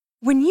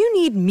When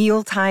you need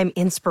mealtime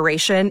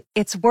inspiration,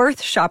 it's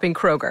worth shopping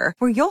Kroger,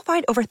 where you'll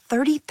find over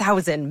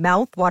 30,000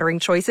 mouth-watering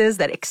choices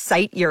that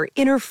excite your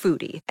inner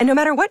foodie. And no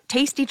matter what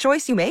tasty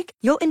choice you make,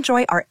 you'll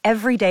enjoy our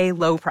everyday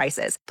low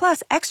prices,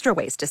 plus extra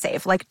ways to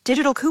save, like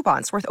digital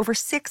coupons worth over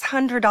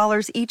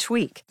 $600 each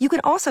week. You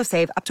can also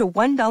save up to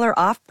 $1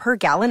 off per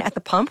gallon at the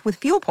pump with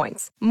fuel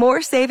points.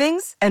 More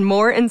savings and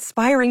more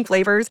inspiring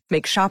flavors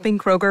make shopping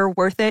Kroger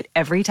worth it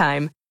every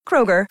time.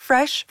 Kroger,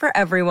 fresh for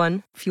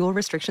everyone. Fuel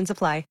restrictions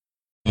apply.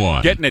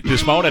 Getting it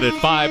this morning at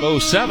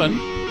 5:07.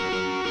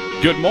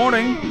 Good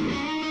morning.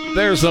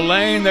 There's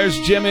Elaine, there's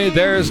Jimmy,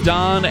 there's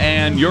Don,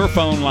 and your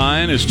phone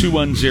line is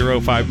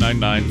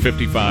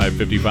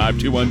 210-599-5555,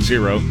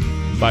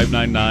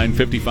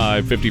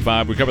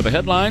 210-599-5555. We cover the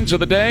headlines of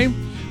the day.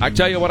 I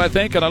tell you what I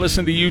think, and I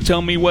listen to you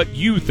tell me what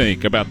you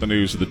think about the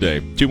news of the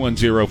day.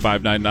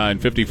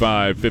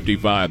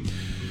 210-599-5555.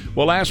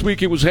 Well, last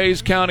week it was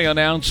Hays County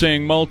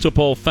announcing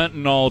multiple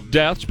fentanyl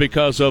deaths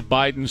because of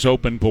Biden's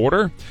open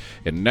border.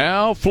 And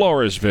now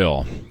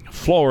Floresville,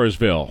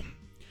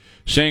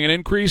 seeing an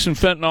increase in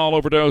fentanyl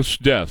overdose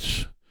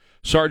deaths.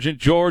 Sergeant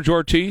George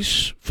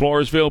Ortiz,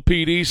 Floresville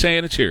PD,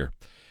 saying it's here.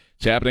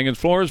 It's happening in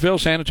Floresville,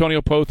 San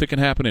Antonio, Poth. It can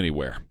happen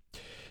anywhere.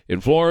 In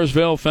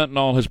Floresville,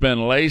 fentanyl has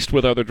been laced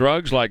with other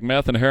drugs like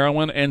meth and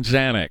heroin and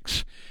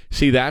Xanax.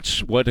 See,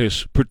 that's what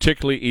is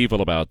particularly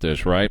evil about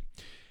this, right?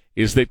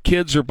 Is that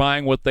kids are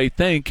buying what they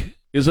think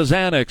is a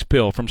Xanax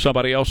pill from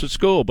somebody else at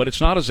school, but it's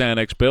not a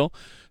Xanax pill.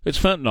 It's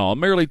fentanyl.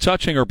 Merely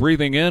touching or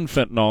breathing in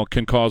fentanyl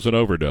can cause an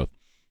overdose.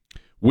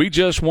 We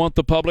just want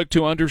the public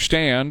to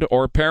understand,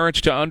 or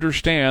parents to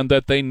understand,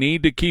 that they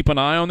need to keep an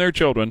eye on their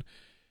children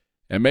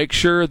and make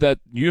sure that,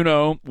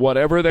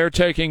 whatever they're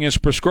taking is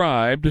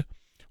prescribed,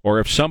 or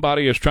if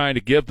somebody is trying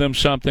to give them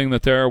something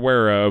that they're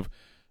aware of,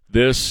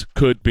 this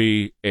could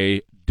be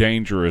a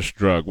dangerous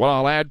drug. Well,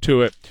 I'll add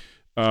to it,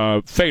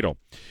 fatal.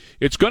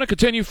 It's going to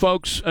continue,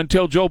 folks,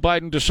 until Joe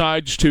Biden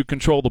decides to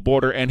control the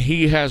border, and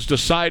he has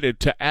decided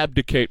to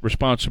abdicate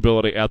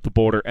responsibility at the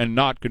border and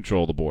not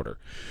control the border.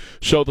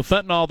 So the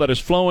fentanyl that is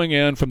flowing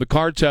in from the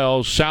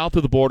cartels south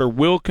of the border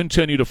will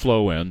continue to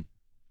flow in,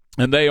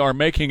 and they are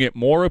making it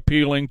more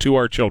appealing to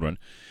our children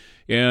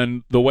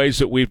in the ways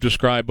that we've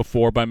described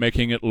before, by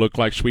making it look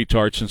like Sweet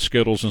Tarts and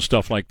Skittles and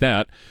stuff like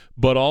that,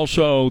 but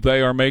also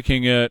they are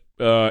making it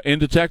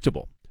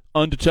undetectable,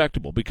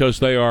 because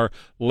they are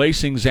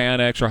lacing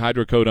Xanax or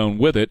hydrocodone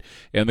with it,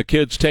 and the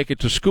kids take it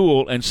to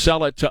school and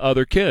sell it to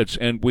other kids.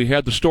 And we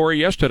had the story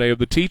yesterday of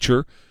the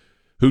teacher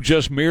who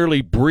just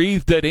merely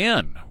breathed it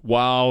in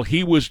while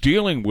he was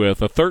dealing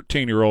with a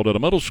 13-year-old at a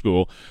middle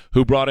school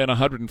who brought in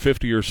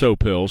 150 or so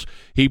pills.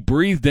 He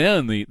breathed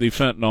in the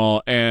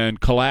fentanyl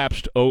and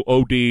collapsed,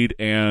 OD'd,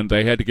 and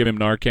they had to give him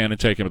Narcan and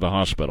take him to the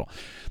hospital.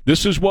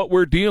 This is what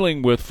we're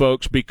dealing with,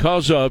 folks,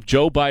 because of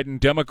Joe Biden,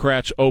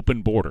 Democrats'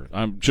 open border.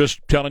 I'm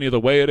just telling you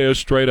the way it is,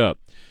 straight up.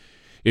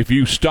 If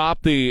you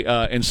stop the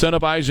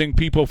incentivizing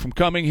people from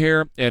coming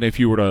here, and if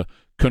you were to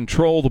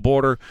control the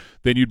border,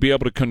 then you'd be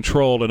able to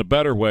control in a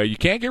better way. You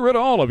can't get rid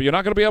of all of it. You're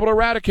not going to be able to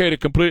eradicate it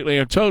completely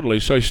and totally.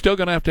 So you're still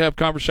going to have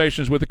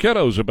conversations with the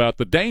kiddos about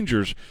the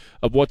dangers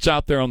of what's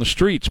out there on the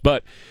streets.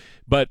 But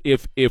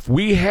if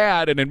we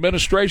had an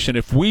administration,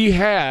 if we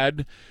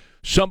had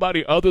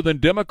somebody other than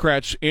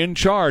Democrats in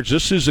charge,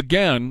 this is,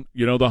 again,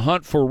 the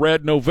hunt for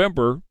Red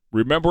November.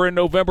 Remember in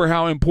November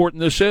how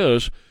important this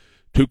is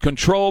to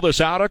control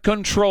this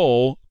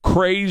out-of-control,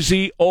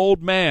 crazy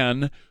old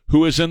man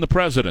who is in the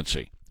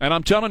presidency. And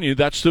I'm telling you,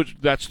 that's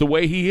the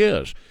way he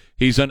is.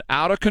 He's an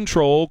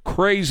out-of-control,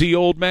 crazy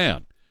old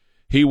man.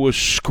 He was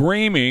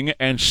screaming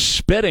and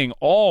spitting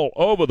all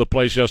over the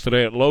place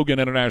yesterday at Logan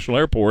International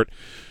Airport,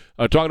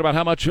 talking about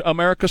how much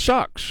America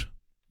sucks.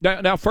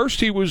 Now,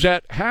 first he was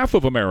at half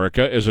of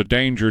America is a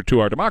danger to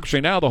our democracy.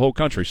 Now the whole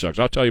country sucks.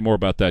 I'll tell you more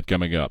about that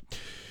coming up.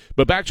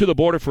 But back to the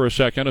border for a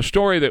second, a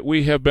story that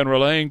we have been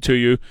relaying to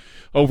you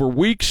over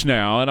weeks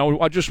now, and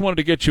I just wanted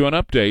to get you an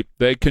update.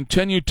 They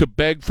continue to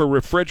beg for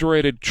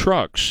refrigerated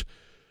trucks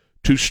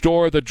to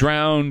store the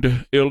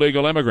drowned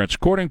illegal immigrants.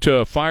 According to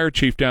a fire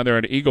chief down there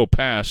at Eagle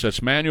Pass,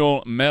 that's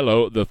Manuel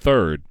Melo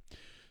III.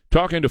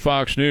 Talking to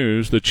Fox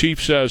News, the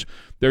chief says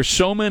there's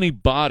so many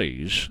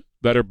bodies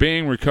that are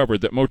being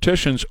recovered that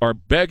morticians are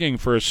begging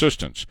for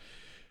assistance.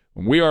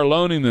 We are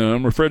loaning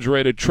them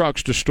refrigerated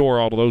trucks to store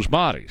all of those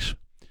bodies.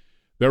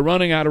 They're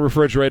running out of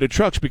refrigerated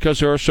trucks because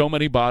there are so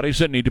many bodies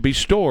that need to be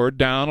stored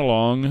down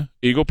along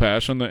Eagle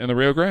Pass in the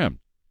Rio Grande.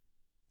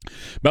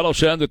 Mello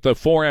said that the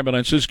 4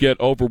 ambulances get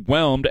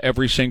overwhelmed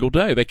every single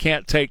day. They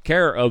can't take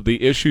care of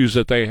the issues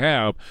that they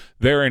have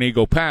there in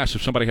Eagle Pass.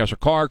 If somebody has a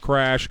car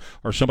crash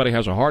or somebody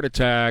has a heart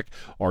attack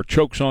or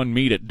chokes on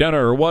meat at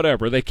dinner or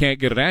whatever, they can't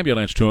get an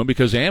ambulance to them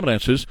because the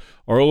ambulances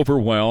are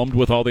overwhelmed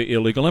with all the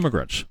illegal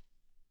immigrants.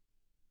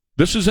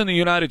 This is in the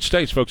United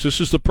States, folks.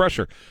 This is the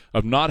pressure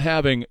of not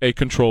having a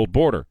controlled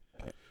border.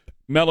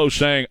 Mello's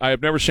saying, I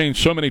have never seen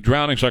so many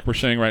drownings like we're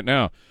seeing right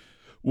now.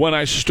 When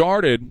I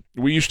started,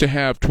 we used to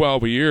have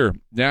 12 a year.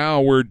 Now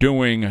we're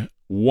doing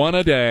 1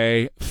 a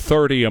day,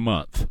 30 a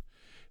month.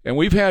 And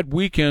we've had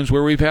weekends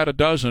where we've had a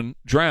dozen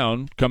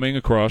drown coming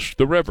across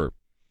the river.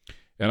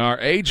 And our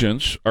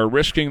agents are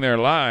risking their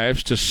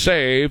lives to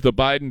save the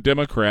Biden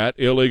Democrat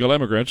illegal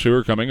immigrants who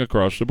are coming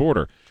across the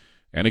border.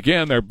 And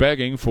again, they're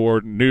begging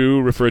for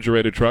new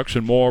refrigerated trucks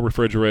and more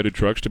refrigerated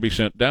trucks to be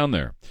sent down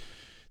there.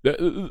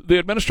 The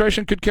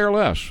administration could care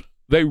less.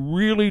 They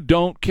really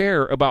don't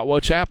care about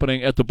what's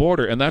happening at the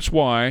border. And that's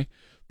why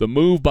the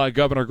move by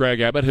Governor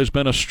Greg Abbott has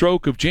been a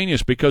stroke of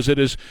genius, because it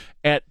is,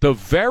 at the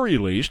very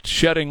least,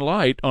 shedding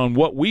light on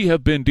what we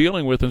have been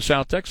dealing with in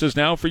South Texas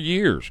now for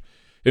years.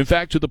 In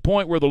fact, to the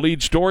point where the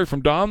lead story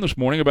from Don this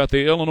morning about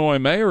the Illinois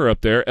mayor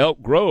up there,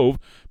 Elk Grove,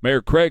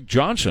 Mayor Craig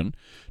Johnson,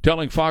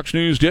 telling Fox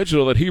News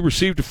Digital that he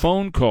received a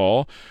phone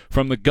call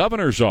from the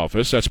governor's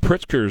office, that's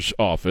Pritzker's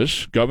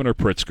office, Governor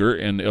Pritzker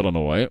in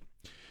Illinois,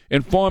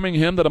 informing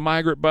him that a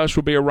migrant bus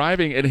will be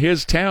arriving at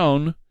his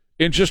town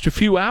in just a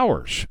few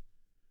hours.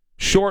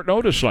 Short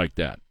notice like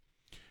that.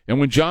 And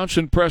when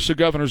Johnson pressed the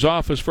governor's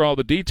office for all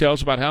the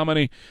details about how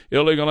many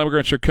illegal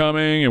immigrants are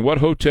coming and what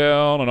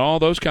hotel and all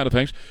those kind of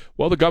things,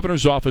 well, the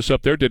governor's office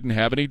up there didn't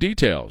have any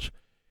details.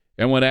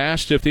 And when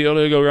asked if the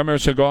illegal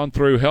immigrants had gone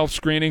through health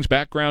screenings,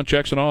 background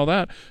checks, and all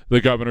that, the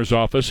governor's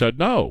office said,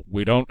 no,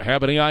 we don't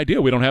have any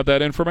idea. We don't have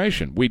that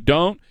information. We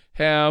don't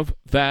have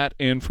that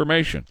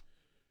information.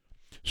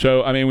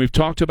 So, I mean, we've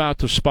talked about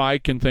the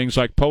spike in things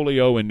like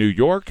polio in New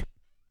York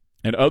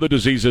and other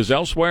diseases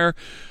elsewhere.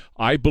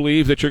 I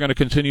believe that you're going to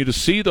continue to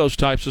see those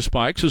types of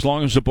spikes as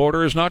long as the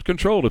border is not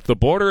controlled. If the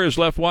border is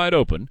left wide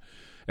open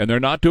and they're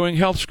not doing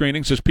health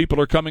screenings as people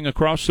are coming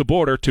across the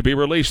border to be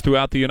released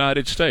throughout the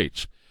United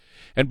States.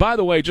 And by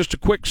the way, just a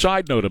quick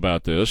side note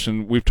about this,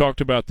 and we've talked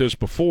about this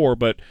before,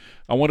 but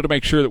I wanted to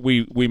make sure that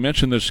we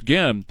mention this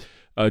again.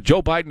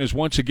 Joe Biden is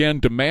once again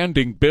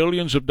demanding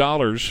billions of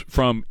dollars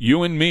from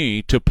you and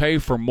me to pay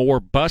for more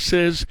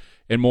buses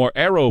and more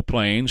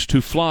aeroplanes to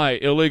fly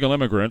illegal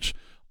immigrants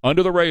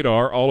under the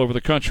radar all over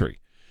the country.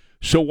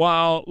 So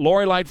while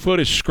Lori Lightfoot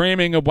is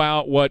screaming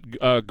about what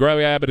Greg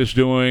Abbott is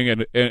doing,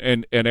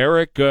 and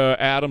Eric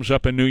Adams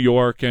up in New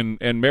York, and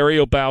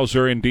Muriel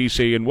Bowser in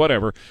D.C. and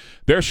whatever,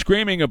 they're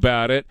screaming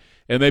about it,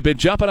 and they've been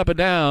jumping up and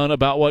down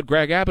about what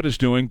Greg Abbott is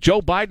doing.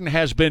 Joe Biden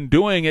has been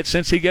doing it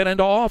since he got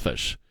into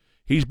office.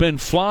 He's been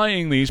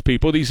flying these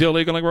people, these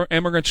illegal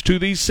immigrants, to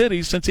these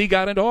cities since he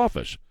got into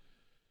office.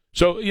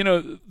 So, you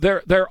know,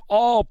 they're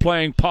all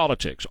playing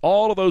politics.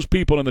 All of those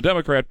people in the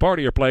Democrat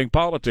Party are playing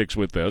politics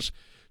with this,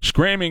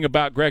 screaming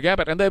about Greg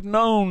Abbott, and they've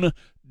known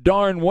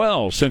darn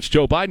well since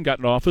Joe Biden got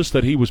in office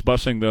that he was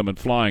busing them and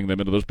flying them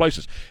into those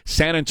places.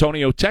 San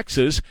Antonio,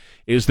 Texas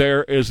is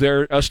their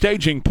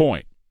staging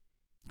point,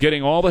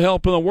 getting all the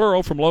help in the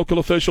world from local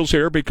officials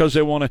here because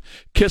they want to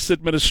kiss the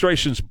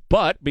administration's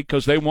butt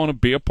because they want to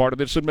be a part of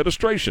this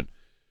administration.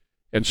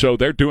 And so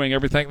they're doing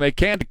everything they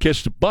can to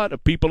kiss the butt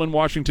of people in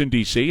Washington,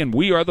 D.C., and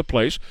we are the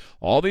place.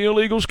 All the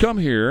illegals come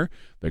here,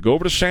 they go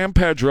over to San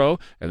Pedro,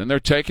 and then they're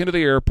taken to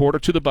the airport or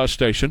to the bus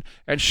station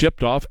and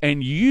shipped off,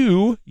 and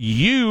you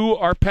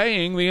are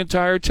paying the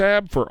entire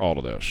tab for all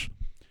of this.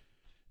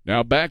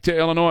 Now, back to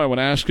Illinois. When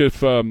asked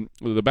if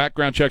the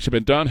background checks have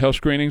been done, health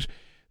screenings,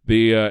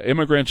 the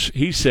immigrants,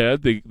 he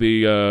said,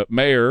 the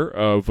mayor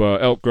of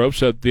Elk Grove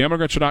said, the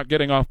immigrants are not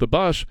getting off the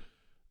bus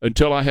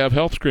until I have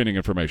health screening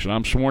information.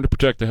 I'm sworn to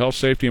protect the health,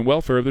 safety, and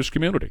welfare of this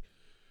community.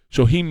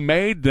 So he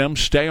made them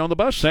stay on the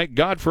bus. Thank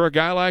God for a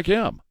guy like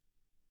him.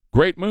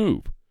 Great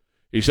move.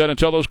 He said,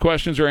 until those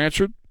questions are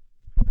answered,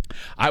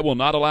 I will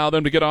not allow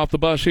them to get off the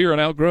bus here in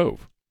Elk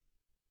Grove.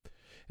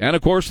 And,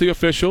 of course, the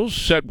officials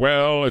said,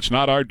 well, it's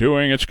not our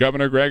doing, it's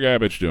Governor Greg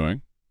Abbott's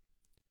doing.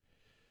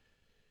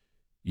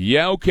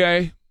 Yeah,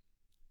 okay.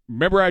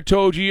 Remember I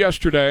told you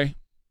yesterday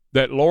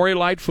that Lori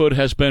Lightfoot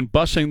has been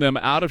busing them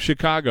out of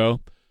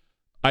Chicago.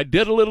 I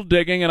did a little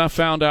digging, and I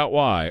found out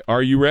why.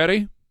 Are you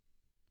ready?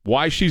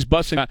 Why she's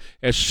busing out.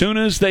 As soon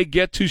as they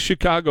get to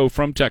Chicago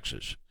from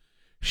Texas,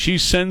 she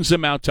sends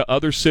them out to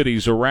other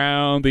cities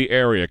around the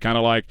area, kind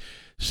of like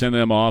send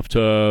them off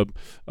to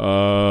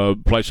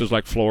places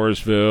like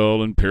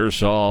Floresville and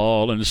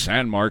Pearsall and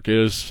San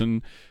Marcos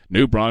and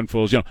New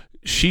Braunfels. You know,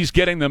 she's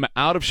getting them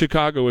out of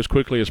Chicago as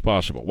quickly as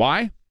possible.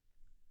 Why?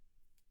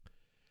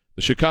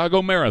 The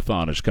Chicago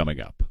Marathon is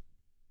coming up,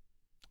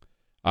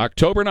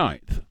 October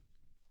 9th.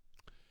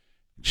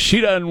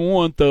 She doesn't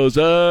want those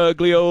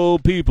ugly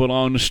old people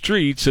on the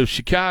streets of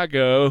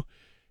Chicago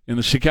in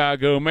the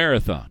Chicago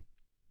Marathon.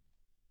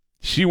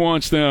 She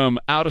wants them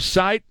out of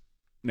sight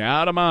and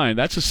out of mind.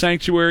 That's a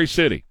sanctuary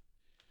city.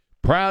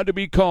 Proud to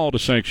be called a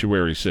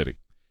sanctuary city.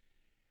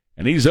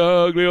 And these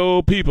ugly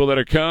old people that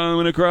are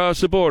coming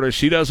across the border,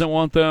 she doesn't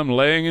want them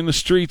laying in the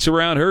streets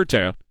around her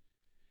town.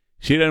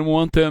 She doesn't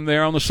want them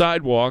there on the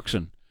sidewalks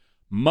and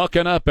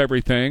mucking up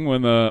everything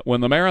when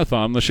the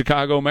marathon, the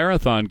Chicago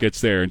Marathon,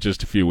 gets there in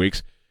just a few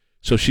weeks.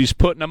 So she's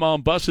putting them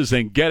on buses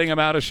and getting them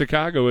out of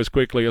Chicago as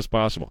quickly as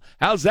possible.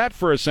 How's that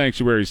for a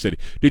sanctuary city?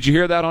 Did you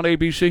hear that on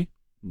ABC?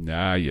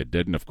 Nah, you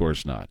didn't. Of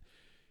course not.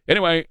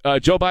 Anyway,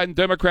 Joe Biden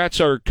Democrats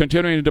are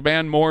continuing to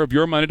demand more of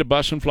your money to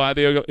bus and fly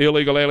the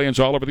illegal aliens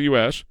all over the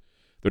U.S.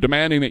 They're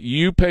demanding that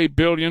you pay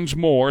billions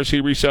more as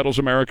he resettles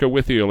America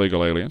with the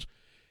illegal aliens.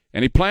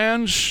 And he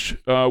plans,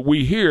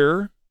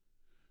 he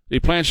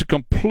plans to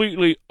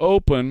completely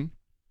open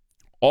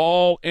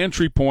all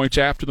entry points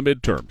after the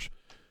midterms.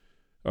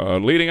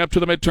 Leading up to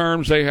the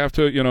midterms, they have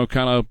to,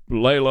 kind of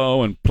lay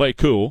low and play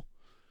cool.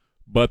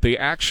 But the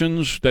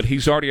actions that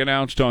he's already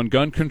announced on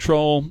gun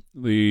control,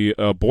 the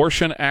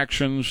abortion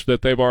actions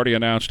that they've already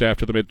announced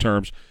after the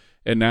midterms,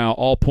 and now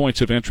all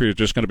points of entry are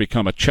just going to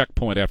become a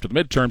checkpoint after the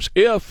midterms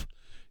if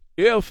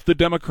the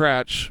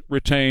Democrats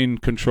retain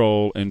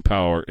control and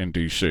power in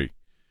D.C.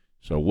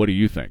 So what do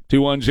you think?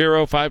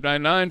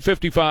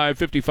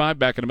 210-599-5555.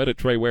 Back in a minute.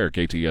 Trey Ware,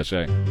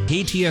 KTSA.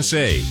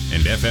 KTSA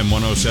and FM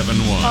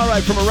 107.1. All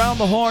right, from around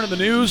the horn in the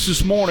news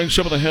this morning,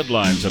 some of the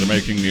headlines that are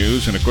making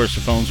news, and of course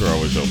the phones are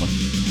always open.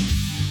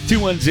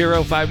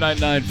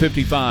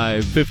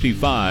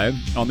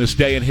 210-599-5555. On this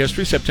day in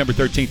history, September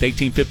 13th,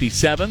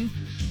 1857,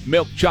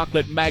 milk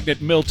chocolate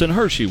magnate Milton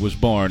Hershey was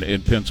born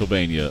in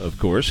Pennsylvania, of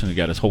course, and he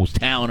got his whole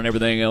town and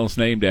everything else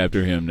named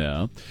after him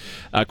now.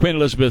 Queen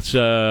Elizabeth's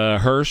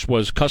hearse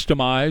was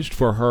customized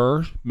for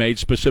her, made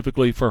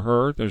specifically for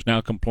her. There's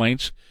now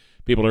complaints.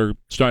 People are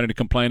starting to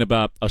complain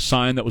about a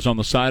sign that was on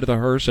the side of the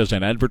hearse as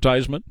an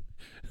advertisement,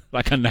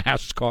 like a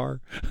NASCAR.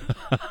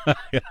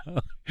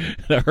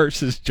 The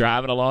hearse is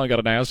driving along, got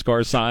a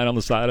NASCAR sign on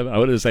the side of it.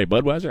 What did it say,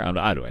 Budweiser? I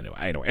don't know.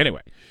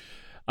 Anyway.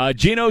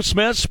 Geno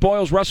Smith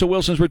spoils Russell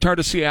Wilson's return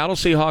to Seattle.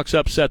 Seahawks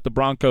upset the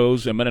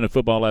Broncos in Monday Night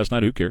Football last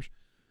night. Who cares?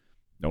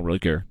 Don't really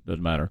care.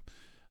 Doesn't matter.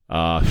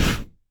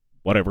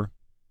 Whatever.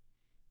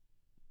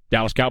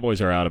 Dallas Cowboys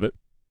are out of it.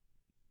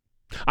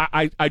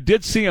 I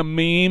did see a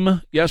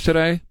meme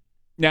yesterday.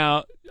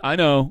 Now, I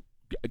know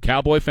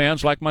Cowboy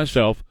fans like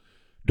myself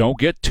don't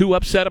get too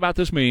upset about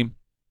this meme,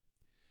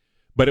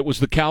 but it was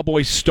the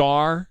Cowboy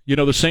star,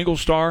 the single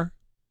star,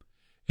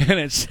 and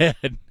it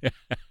said...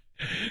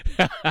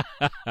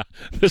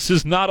 This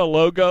is not a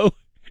logo,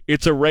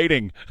 it's a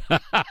rating.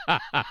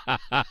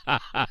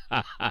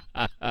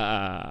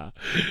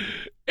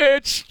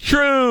 It's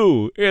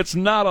true. It's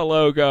not a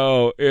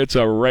logo, it's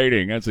a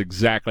rating. That's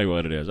exactly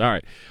what it is. All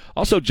right.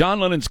 Also, John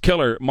Lennon's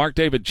killer, Mark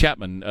David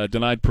Chapman,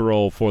 denied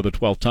parole for the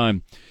 12th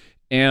time.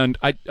 And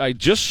I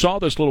just saw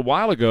this a little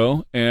while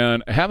ago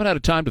and haven't had a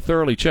time to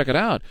thoroughly check it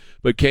out.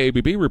 But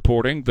KABB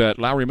reporting that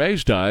Lowry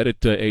Mays died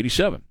at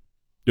 87.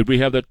 Did we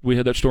have that? We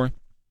had that story?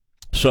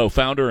 So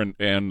founder and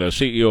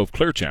CEO of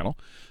Clear Channel,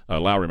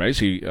 Lowry Mays,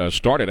 he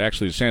started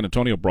actually the San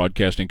Antonio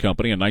Broadcasting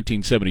Company in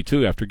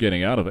 1972 after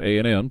getting out of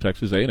A&M,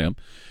 Texas A&M,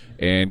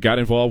 and got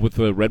involved with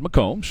Red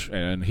McCombs.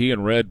 And he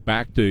and Red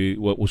backed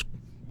what was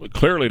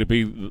clearly to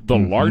be the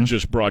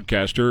largest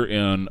broadcaster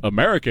in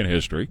American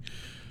history.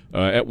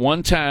 At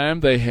one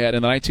time, they had,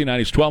 in the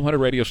 1990s, 1,200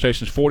 radio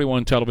stations,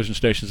 41 television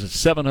stations, and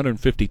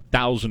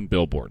 750,000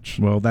 billboards.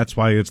 Well, that's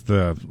why it's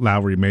the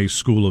Lowry Mays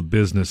School of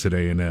Business at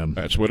A&M.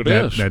 That's what it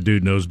is. That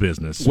dude knows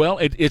business. Well,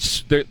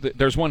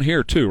 there's one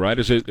here, too, right?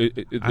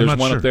 There's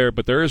one up there,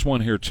 but there is one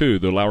here, too,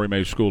 the Lowry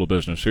Mays School of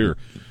Business here.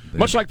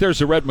 Much like there's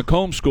the Red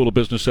McCombs School of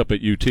Business up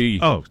at UT.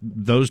 Oh,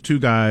 those two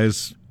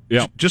guys.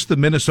 Yeah. Just the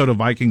Minnesota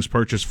Vikings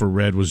purchase for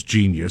Red was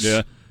genius.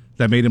 Yeah.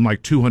 That made him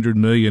like $200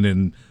 million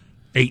in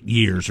 8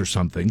 years or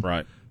something.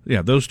 Right.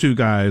 Yeah, those two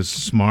guys,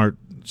 smart,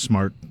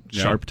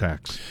 sharp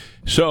tax.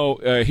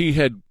 So he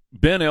had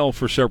been ill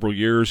for several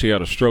years. He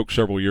had a stroke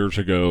several years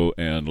ago,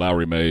 and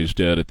Lowry Mays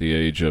dead at the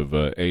age of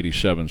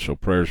 87. So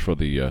prayers for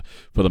the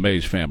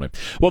Mays family.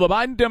 Well, the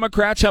Biden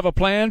Democrats have a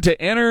plan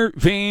to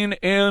intervene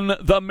in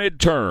the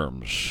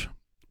midterms.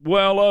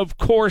 Well, of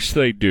course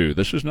they do.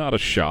 This is not a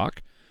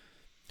shock.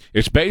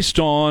 It's based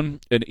on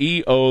an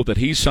EO that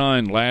he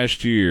signed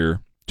last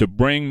year to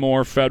bring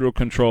more federal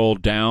control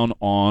down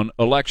on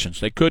elections.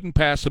 They couldn't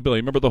pass the bill.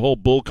 You remember the whole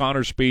Bull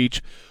Connor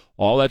speech,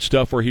 all that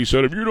stuff where he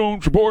said, if you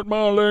don't support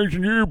my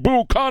election, you're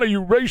Bull Connor,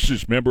 you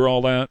racist. Remember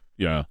all that?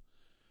 Yeah.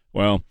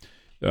 Well,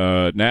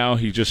 now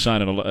he just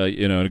signed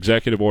an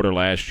executive order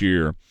last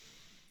year,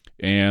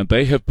 and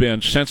they have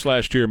been, since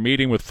last year,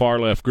 meeting with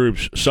far-left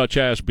groups such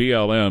as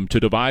BLM to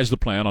devise the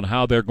plan on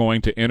how they're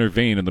going to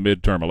intervene in the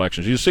midterm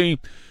elections. You see,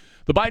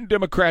 the Biden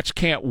Democrats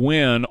can't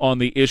win on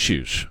the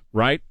issues,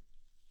 right?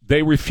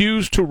 They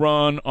refuse to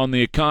run on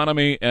the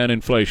economy and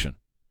inflation.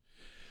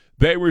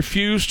 They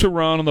refuse to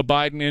run on the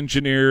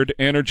Biden-engineered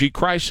energy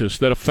crisis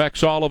that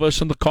affects all of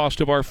us and the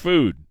cost of our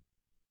food.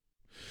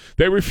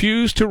 They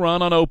refuse to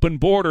run on open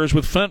borders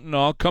with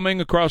fentanyl coming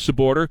across the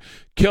border,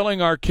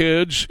 killing our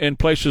kids in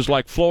places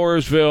like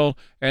Floresville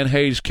and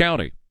Hays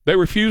County. They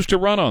refuse to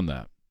run on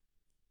that.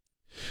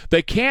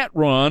 They can't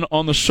run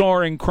on the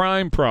soaring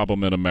crime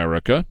problem in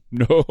America.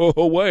 No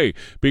way,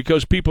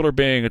 because people are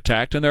being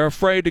attacked and they're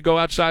afraid to go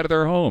outside of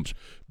their homes.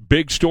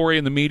 Big story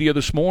in the media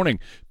this morning.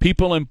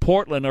 People in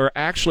Portland are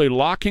actually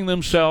locking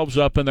themselves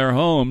up in their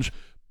homes,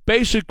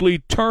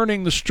 basically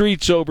turning the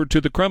streets over to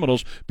the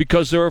criminals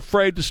because they're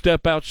afraid to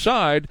step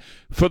outside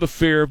for the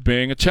fear of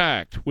being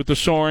attacked with the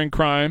soaring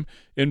crime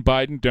in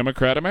Biden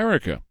Democrat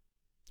America.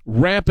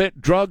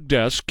 Rampant drug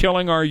deaths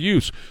killing our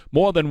youth.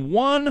 More than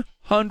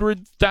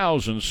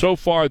 100,000 so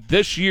far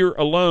this year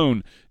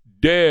alone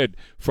dead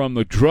from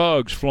the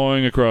drugs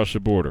flowing across the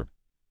border.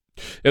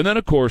 And then,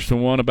 of course, the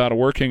one about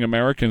working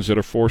Americans that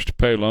are forced to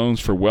pay loans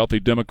for wealthy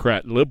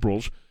Democrat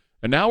liberals.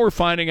 And now we're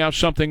finding out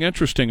something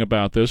interesting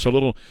about this, a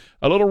little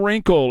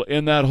wrinkle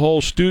in that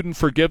whole student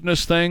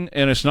forgiveness thing,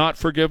 and it's not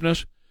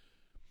forgiveness.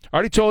 I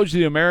already told you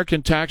the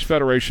American Tax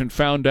Federation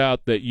found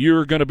out that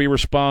you're going to be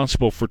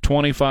responsible for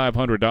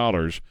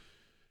 $2,500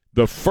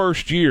 the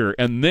first year,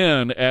 and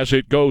then as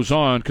it goes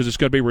on, because it's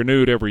going to be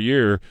renewed every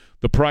year,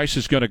 the price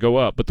is going to go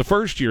up. But the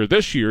first year,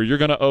 this year, you're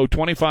going to owe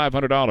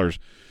 $2,500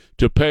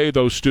 to pay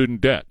those student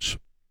debts.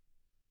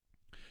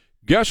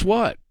 Guess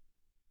what?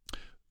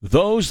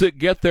 Those that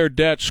get their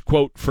debts,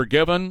 quote,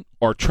 forgiven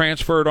or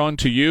transferred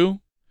onto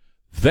you,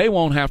 they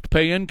won't have to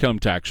pay income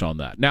tax on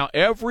that. Now,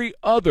 every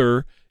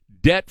other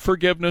debt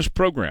forgiveness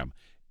program,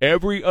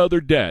 every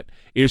other debt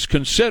is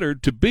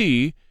considered to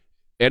be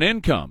an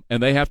income,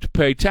 and they have to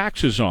pay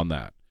taxes on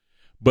that.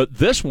 But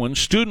this one,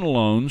 student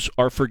loans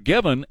are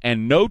forgiven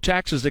and no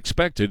taxes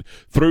expected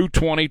through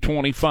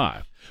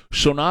 2025.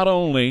 So not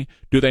only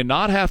do they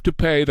not have to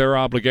pay their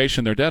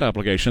obligation, their debt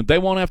obligation, they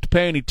won't have to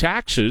pay any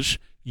taxes.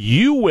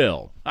 You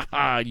will.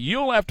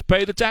 You'll have to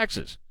pay the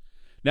taxes.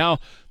 Now,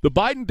 the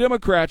Biden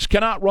Democrats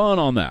cannot run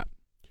on that.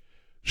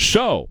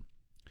 So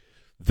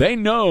they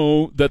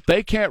know that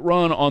they can't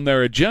run on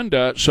their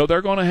agenda, so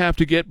they're going to have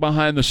to get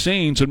behind the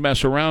scenes and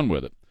mess around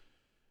with it.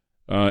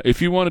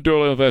 If you want to do a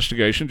little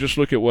investigation, just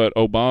look at what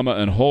Obama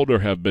and Holder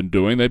have been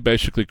doing. They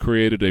basically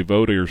created a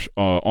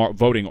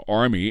voting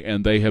army,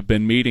 and they have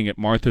been meeting at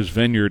Martha's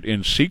Vineyard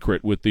in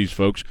secret with these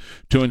folks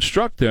to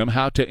instruct them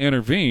how to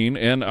intervene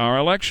in our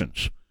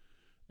elections.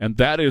 And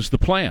that is the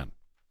plan.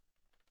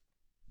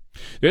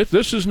 If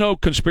this is no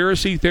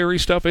conspiracy theory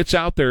stuff, it's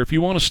out there. If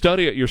you want to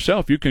study it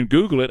yourself, you can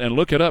Google it and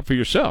look it up for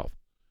yourself.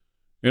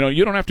 You know,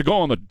 you don't have to go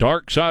on the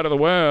dark side of the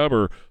web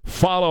or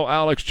follow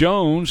Alex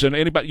Jones and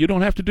anybody. You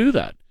don't have to do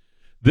that.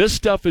 This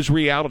stuff is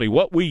reality.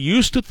 What we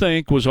used to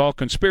think was all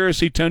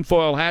conspiracy,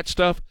 tinfoil hat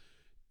stuff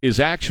is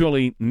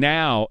actually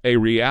now a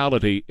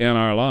reality in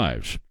our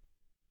lives.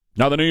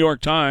 Now, the New York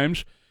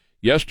Times,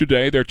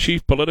 yesterday, their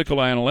chief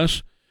political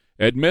analyst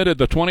admitted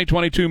the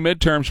 2022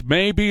 midterms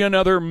may be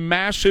another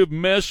massive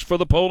miss for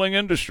the polling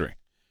industry.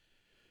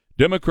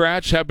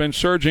 Democrats have been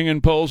surging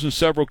in polls in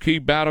several key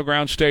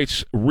battleground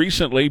states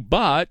recently,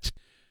 but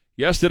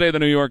yesterday the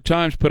New York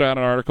Times put out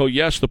an article,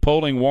 yes, the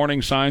polling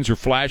warning signs are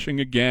flashing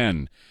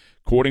again.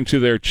 According to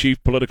their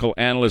chief political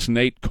analyst,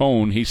 Nate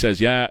Cohn, he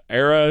says,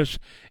 errors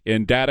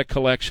in data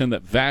collection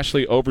that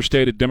vastly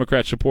overstated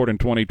Democrat support in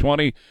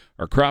 2020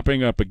 are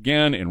cropping up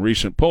again in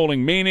recent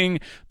polling, meaning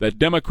that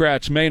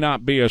Democrats may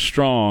not be as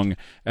strong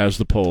as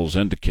the polls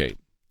indicate.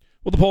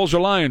 Well, the polls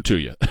are lying to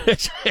you.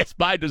 It's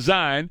by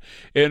design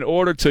in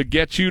order to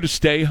get you to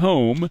stay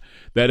home,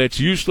 that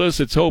it's useless,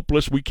 it's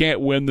hopeless, we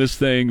can't win this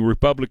thing,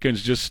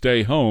 Republicans just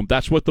stay home.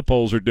 That's what the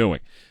polls are doing.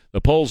 The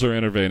polls are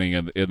intervening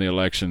in the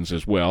elections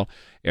as well.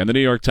 And the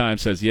New York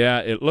Times says, yeah,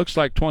 it looks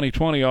like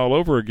 2020 all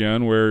over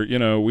again where, you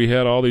know, we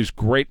had all these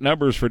great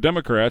numbers for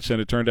Democrats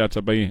and it turned out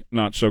to be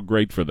not so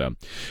great for them.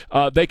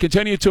 They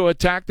continue to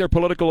attack their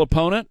political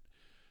opponent.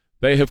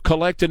 They have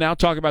collected, now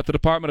talking about the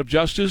Department of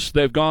Justice,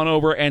 they've gone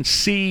over and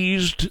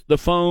seized the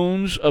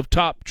phones of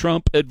top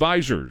Trump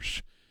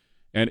advisors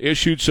and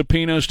issued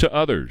subpoenas to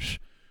others.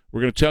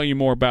 We're going to tell you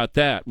more about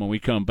that when we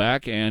come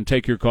back and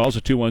take your calls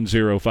at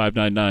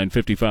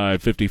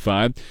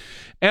 210-599-5555.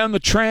 And the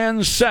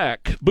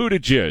Transec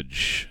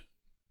Buttigieg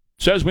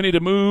says we need to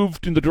move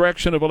in the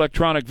direction of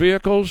electronic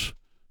vehicles.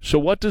 So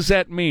what does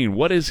that mean?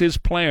 What is his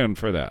plan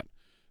for that?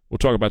 We'll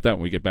talk about that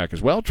when we get back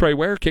as well. Trey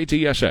Ware,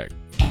 KTSA.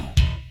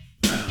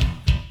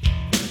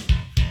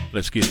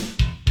 Let's get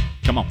it.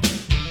 Come on.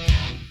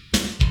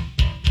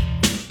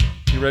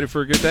 You ready for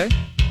a good day?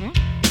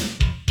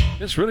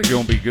 It's really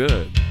going to be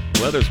good.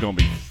 Weather's going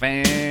to be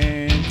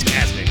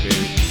fantastic, baby.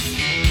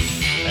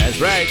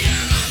 That's right.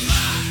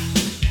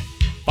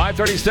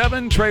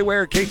 537, Trey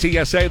Ware,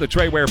 KTSA, the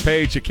Trey Ware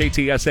page at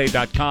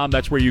ktsa.com.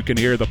 That's where you can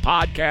hear the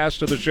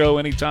podcast of the show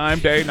anytime,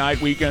 day,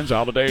 night, weekends,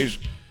 holidays,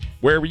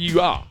 wherever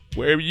you are,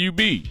 wherever you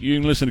be. You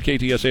can listen to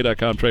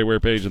ktsa.com, Trey Ware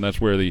page, and that's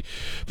where the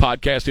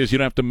podcast is. You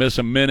don't have to miss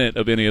a minute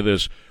of any of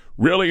this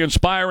really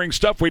inspiring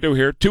stuff we do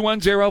here.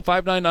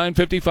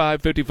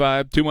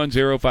 210-599-5555,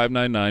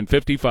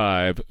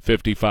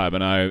 210-599-5555.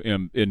 And I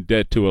am in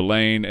debt to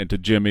Elaine and to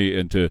Jimmy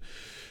and to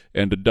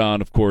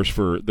Don, of course,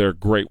 for their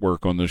great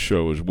work on this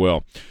show as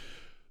well.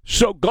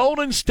 So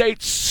Golden State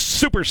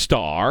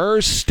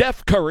superstar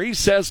Steph Curry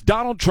says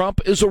Donald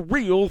Trump is a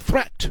real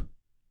threat.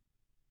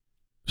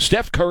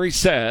 Steph Curry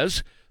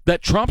says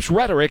that Trump's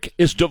rhetoric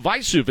is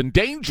divisive and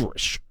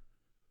dangerous,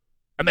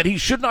 and that he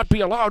should not be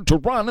allowed to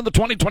run in the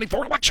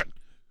 2024 election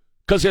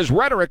because his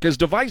rhetoric is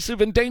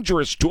divisive and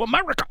dangerous to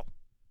America.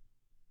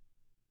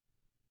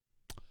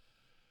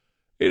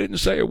 He didn't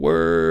say a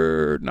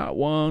word, not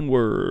one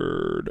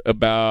word,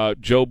 about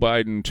Joe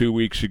Biden 2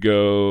 weeks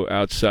ago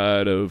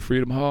outside of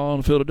Freedom Hall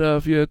in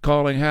Philadelphia,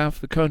 calling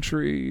half the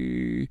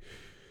country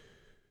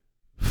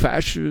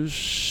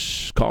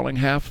fascists, calling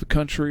half the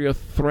country a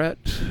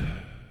threat.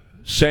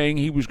 saying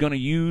he was going to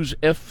use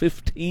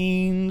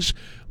F-15s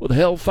with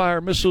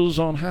Hellfire missiles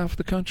on half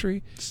the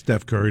country.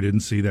 Steph Curry didn't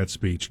see that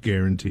speech,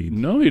 guaranteed.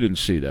 No, he didn't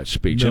see that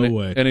speech. No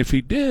way. And if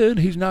he did,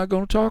 he's not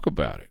going to talk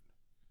about it.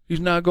 He's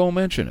not going to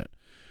mention it.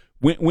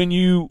 When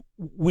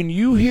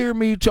you hear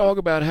me talk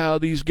about how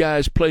these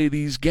guys play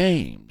these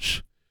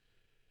games,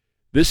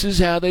 this is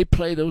how they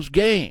play those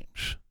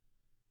games.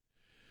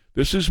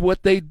 This is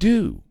what they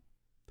do.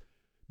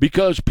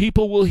 Because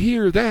people will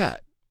hear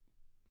that.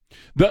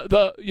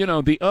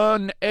 The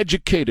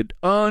uneducated,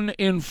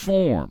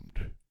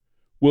 uninformed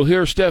will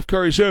hear Steph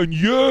Curry saying,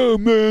 "Yeah,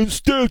 man,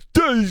 Steph,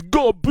 it's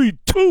got to be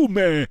true,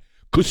 man.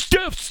 Because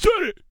Steph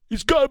said it.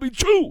 It's got to be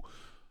true."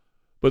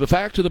 But the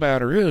fact of the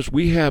matter is,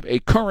 we have a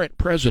current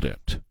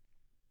president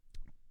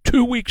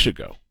 2 weeks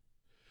ago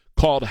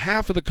called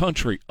half of the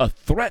country a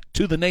threat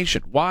to the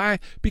nation. Why?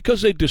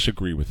 Because they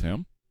disagree with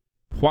him.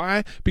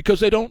 Why? Because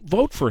they don't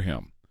vote for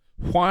him.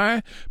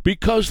 Why?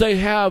 Because they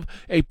have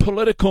a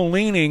political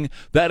leaning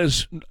that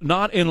is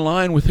not in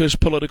line with his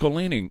political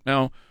leaning.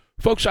 Now,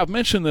 folks, I've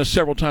mentioned this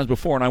several times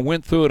before, and I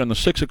went through it in the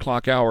 6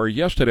 o'clock hour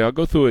yesterday. I'll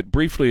go through it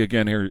briefly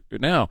again here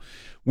now.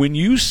 When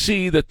you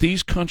see that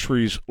these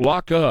countries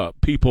lock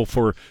up people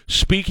for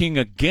speaking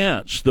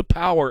against the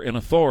power and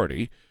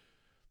authority,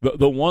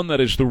 the one that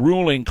is the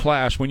ruling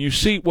class, when you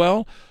see,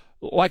 well,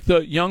 like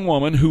the young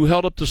woman who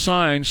held up the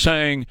sign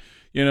saying,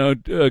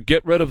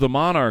 get rid of the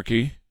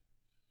monarchy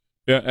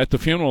at the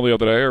funeral the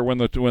other day, or when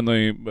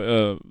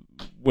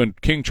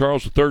King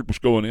Charles III was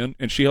going in,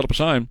 and she held up a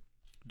sign,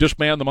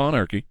 disband the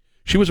monarchy.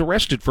 She was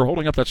arrested for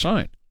holding up that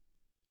sign.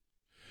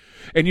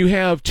 And you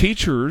have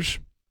teachers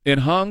in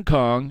Hong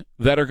Kong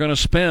that are going to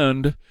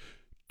spend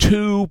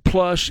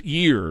 2+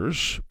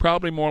 years,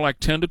 probably more like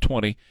 10 to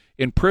 20,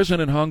 in prison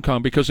in Hong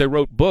Kong because they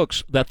wrote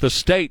books that the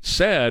state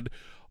said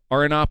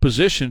are in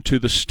opposition to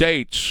the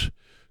state's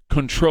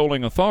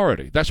controlling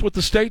authority. That's what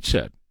the state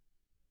said.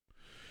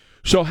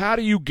 So how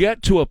do you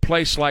get to a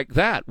place like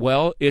that?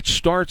 Well, it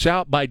starts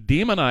out by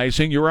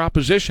demonizing your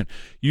opposition.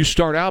 You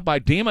start out by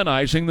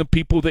demonizing the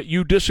people that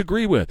you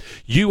disagree with.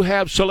 You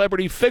have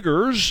celebrity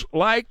figures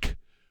like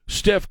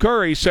Steph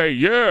Curry say,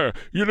 yeah,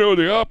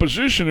 the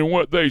opposition and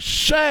what they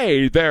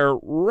say, their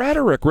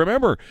rhetoric.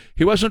 Remember,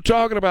 he wasn't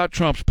talking about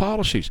Trump's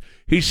policies.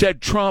 He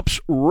said Trump's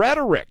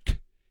rhetoric.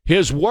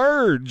 His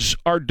words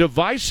are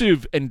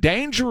divisive and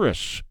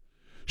dangerous.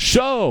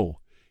 So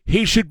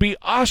he should be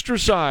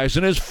ostracized,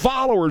 and his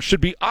followers should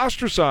be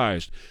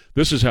ostracized.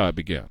 This is how it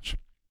begins.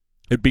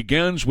 It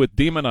begins with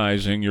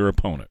demonizing your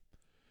opponent.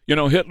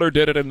 Hitler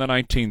did it in the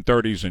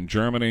 1930s in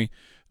Germany.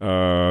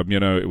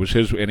 It was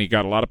his, and he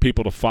got a lot of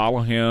people to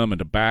follow him and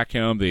to back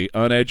him. The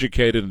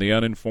uneducated and the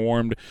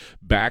uninformed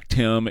backed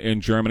him in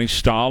Germany.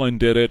 Stalin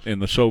did it in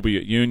the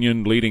Soviet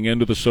Union, leading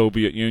into the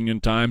Soviet Union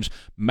times.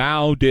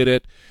 Mao did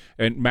it,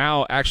 and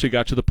Mao actually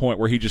got to the point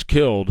where he just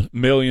killed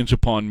millions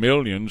upon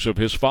millions of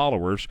his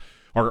followers,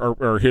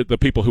 or the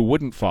people who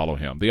wouldn't follow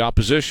him, the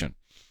opposition.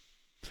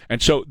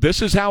 And so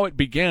this is how it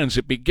begins.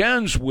 It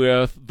begins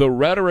with the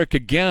rhetoric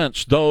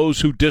against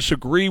those who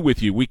disagree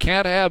with you. We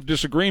can't have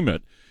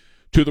disagreement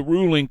to the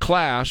ruling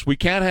class. We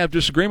can't have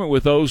disagreement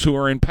with those who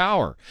are in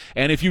power.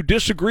 And if you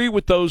disagree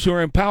with those who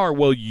are in power,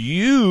 well,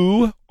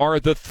 you are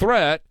the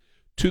threat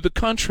to the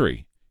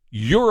country.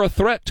 You're a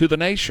threat to the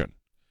nation.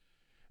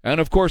 And,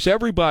 of course,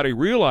 everybody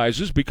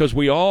realizes, because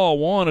we all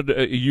wanted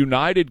a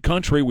united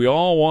country, we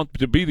all want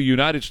to be the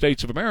United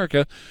States of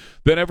America,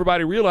 then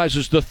everybody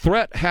realizes the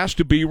threat has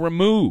to be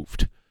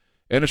removed.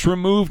 And it's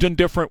removed in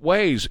different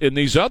ways. In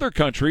these other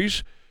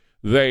countries,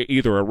 they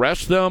either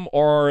arrest them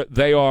or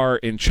they are,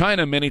 in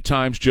China many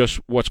times, just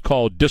what's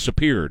called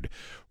disappeared,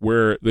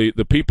 where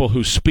the people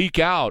who speak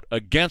out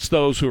against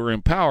those who are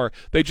in power,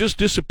 they just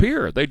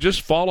disappear. They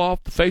just fall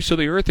off the face of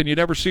the earth and you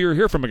never see or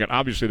hear from them again.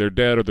 Obviously, they're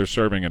dead or they're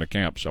serving in a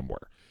camp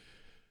somewhere.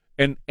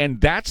 And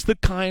that's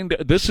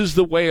this is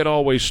the way it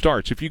always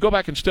starts. If you go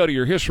back and study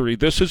your history,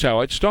 this is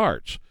how it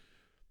starts.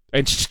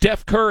 And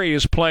Steph Curry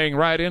is playing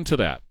right into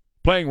that,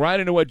 playing right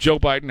into what Joe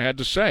Biden had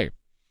to say.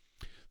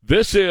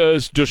 This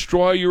is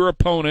destroy your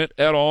opponent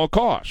at all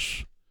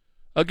costs.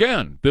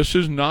 Again, this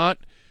is not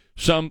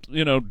some,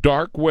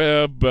 dark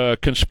web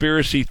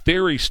conspiracy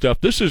theory stuff.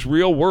 This is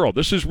real world.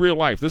 This is real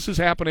life. This is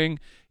happening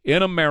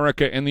in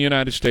America and the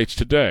United States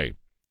today.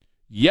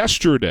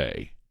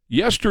 Yesterday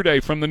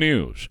from the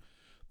news,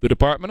 the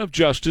Department of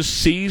Justice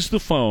seized the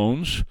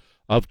phones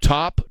of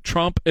top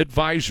Trump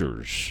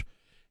advisors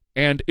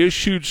and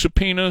issued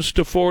subpoenas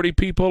to 40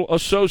 people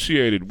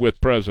associated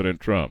with President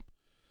Trump.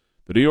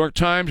 The New York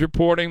Times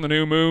reporting the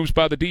new moves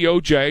by the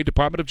DOJ,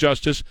 Department of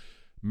Justice,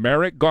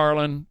 Merrick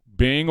Garland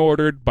being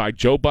ordered by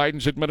Joe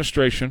Biden's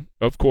administration,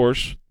 of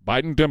course,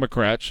 Biden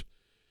Democrats,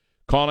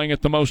 calling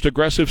it the most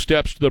aggressive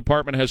steps the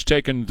department has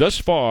taken thus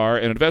far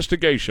in an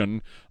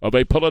investigation of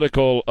a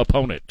political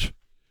opponent.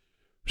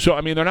 So,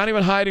 they're not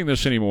even hiding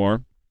this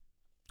anymore.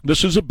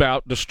 This is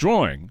about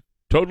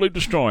totally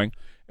destroying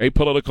a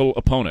political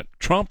opponent.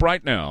 Trump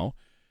right now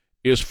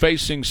is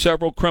facing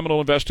several criminal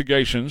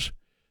investigations.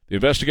 The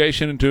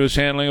investigation into his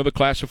handling of the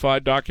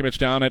classified documents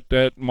down at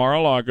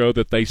Mar-a-Lago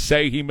that they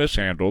say he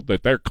mishandled,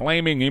 that they're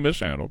claiming he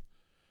mishandled.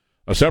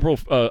 A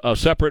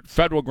separate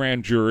federal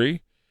grand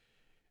jury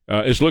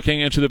is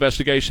looking into the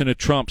investigation at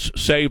Trump's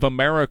Save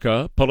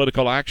America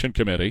Political Action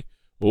Committee.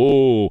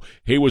 Oh,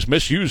 he was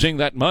misusing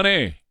that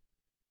money.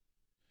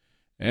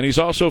 And he's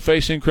also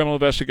facing criminal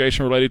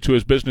investigation related to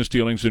his business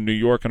dealings in New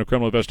York and a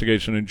criminal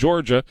investigation in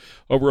Georgia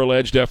over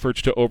alleged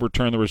efforts to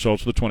overturn the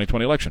results of the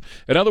 2020 election.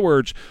 In other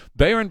words,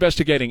 they are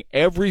investigating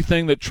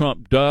everything that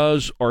Trump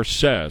does or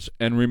says.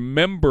 And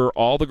remember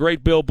all the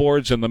great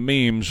billboards and the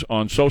memes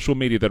on social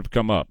media that have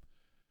come up.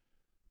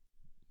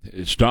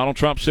 It's Donald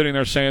Trump sitting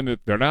there saying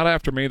that they're not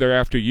after me, they're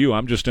after you.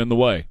 I'm just in the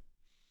way.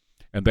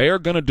 And they are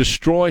going to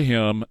destroy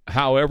him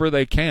however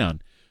they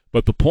can.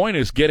 But the point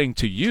is getting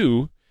to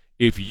you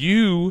if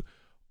you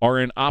are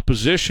in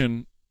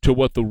opposition to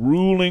what the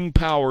ruling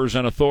powers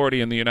and authority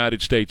in the United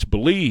States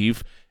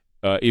believe.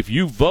 If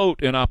you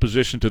vote in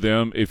opposition to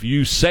them, if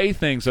you say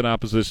things in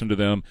opposition to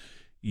them,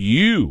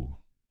 you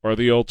are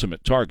the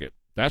ultimate target.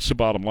 That's the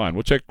bottom line.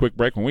 We'll take a quick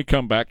break. When we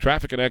come back,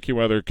 traffic and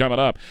AccuWeather coming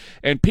up.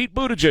 And Pete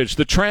Buttigieg,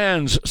 the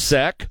trans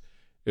sec,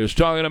 is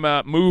talking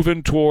about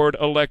moving toward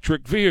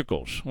electric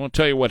vehicles. I want to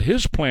tell you what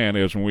his plan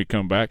is when we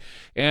come back.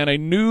 And a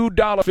new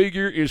dollar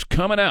figure is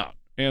coming out.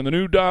 And the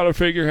new dollar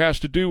figure has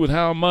to do with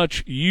how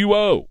much you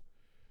owe.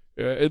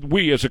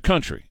 We as a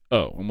country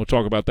owe. And we'll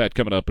talk about that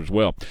coming up as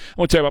well. I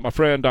want to tell you about my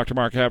friend, Dr.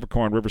 Mark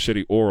Havercorn, River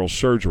City Oral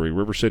Surgery.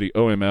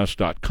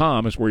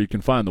 RiverCityOMS.com is where you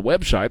can find the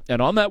website.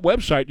 And on that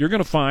website, you're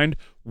going to find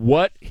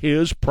what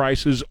his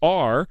prices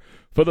are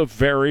for the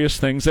various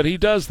things that he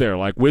does there,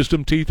 like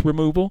wisdom teeth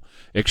removal,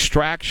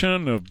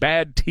 extraction of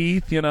bad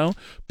teeth,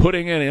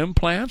 putting in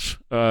implants.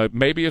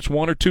 Maybe it's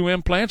 1 or 2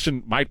 implants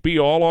and might be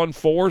all on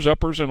 4s,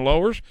 uppers, and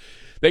lowers.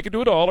 They can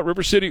do it all at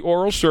River City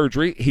Oral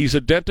Surgery. He's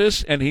a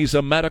dentist, and he's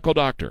a medical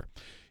doctor.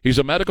 He's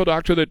a medical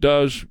doctor that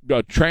does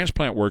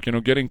transplant work,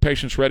 getting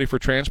patients ready for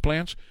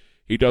transplants.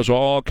 He does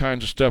all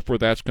kinds of stuff where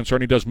that's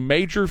concerned. He does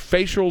major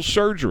facial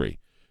surgery,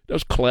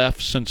 does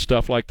clefts and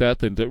stuff like that.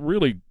 The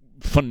really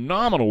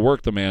phenomenal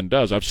work the man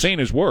does. I've seen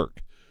his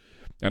work.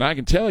 And I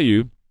can tell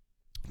you,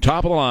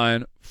 top of the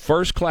line,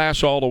 first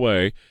class all the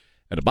way.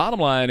 And the bottom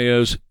line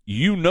is,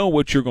 you know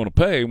what you're going to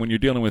pay when you're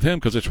dealing with him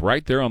because it's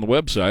right there on the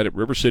website at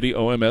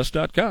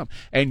RiverCityOMS.com.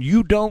 And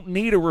you don't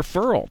need a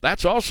referral.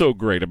 That's also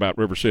great about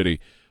River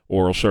City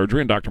Oral Surgery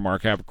and Dr.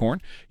 Mark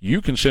Havercorn.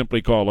 You can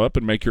simply call up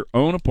and make your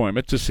own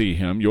appointment to see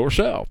him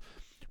yourself.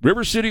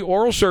 River City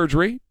Oral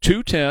Surgery,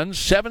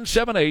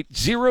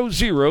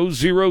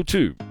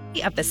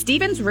 210-778-0002. Of the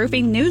Stevens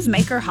Roofing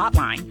Newsmaker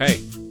Hotline.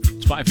 Hey,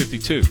 it's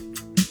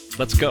 5:52.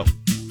 Let's go.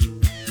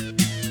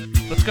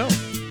 Let's go.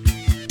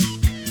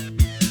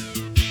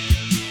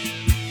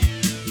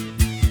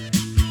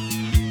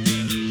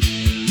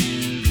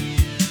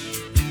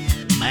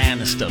 Man,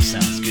 this stuff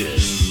sounds good.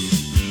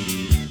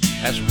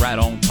 That's right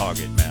on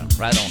target, man.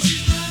 Right on it.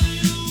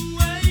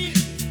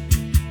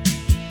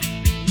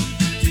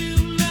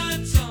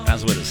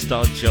 That's where to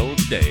start your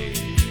day.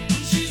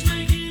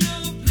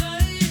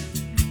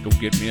 Go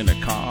get me in the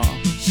car.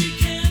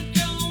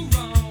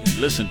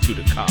 Listen to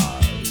the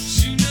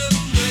cars.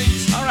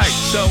 All right,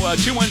 so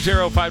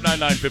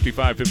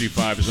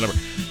 210-599-5555 is the number.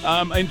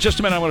 In just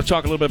a minute, I want to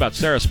talk a little bit about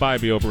Sarah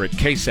Spivey over at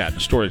KSAT, a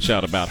story that's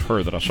out about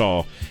her that I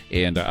saw,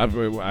 and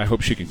I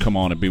hope she can come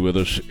on and be with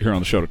us here on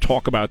the show to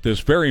talk about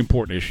this very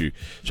important issue.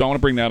 So I want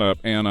to bring that up,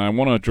 and I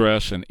want to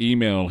address an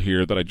email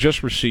here that I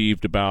just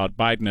received about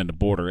Biden and the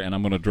border, and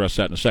I'm going to address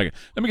that in a second.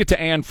 Let me get to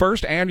Ann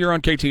first. Ann, you're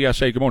on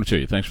KTSA. Good morning to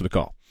you. Thanks for the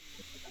call.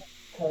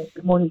 Hey,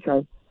 good morning,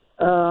 Trey.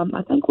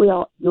 I think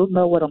you'll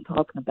know what I'm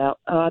talking about.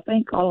 I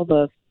think all of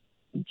us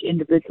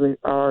individually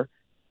are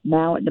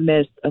now in the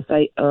midst of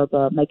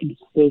making a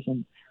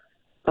decision.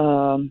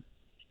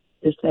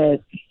 Just as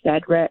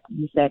Shadrach,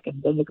 Meshach, and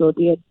Abednego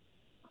did.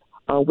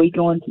 Are we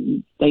going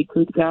to stay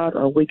true to God,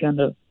 or are we going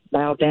to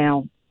bow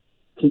down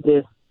to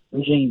this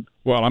regime?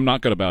 Well, I'm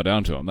not going to bow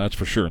down to him, that's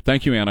for sure.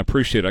 Thank you, Ann. I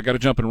appreciate it. I got to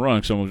jump and run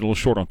because I'm a little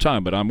short on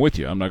time, but I'm with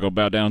you. I'm not going to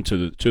bow down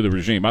to the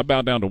regime. I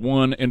bow down to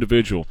one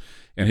individual,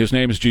 and his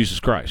name is Jesus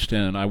Christ,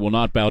 and I will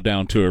not bow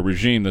down to a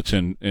regime that's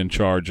in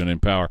charge and in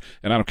power,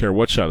 and I don't care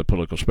what side of the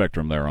political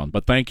spectrum they're on.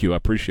 But thank you. I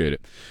appreciate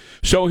it.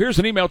 So here's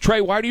an email.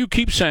 Trey, why do you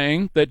keep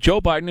saying that Joe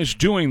Biden is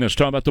doing this,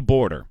 talking about the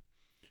border?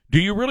 Do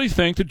you really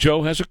think that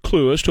Joe has a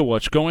clue as to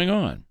what's going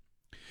on?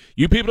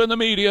 You people in the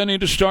media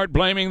need to start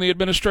blaming the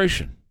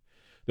administration.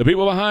 The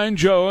people behind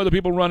Joe are the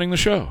people running the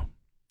show.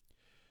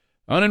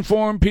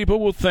 Uninformed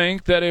people will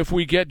think that if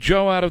we get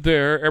Joe out of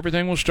there,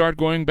 everything will start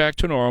going back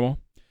to normal.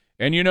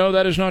 And you know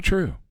that is not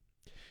true.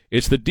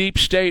 It's the deep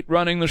state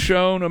running the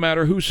show, no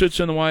matter who sits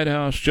in the White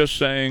House. Just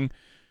saying,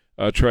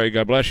 Trey,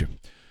 God bless you.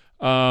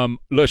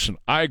 Listen,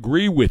 I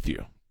agree with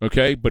you,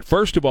 okay? But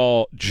first of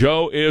all,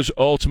 Joe is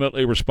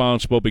ultimately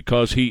responsible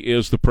because he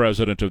is the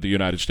president of the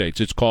United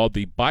States. It's called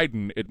the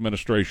Biden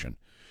administration.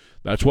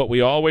 That's what we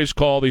always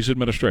call these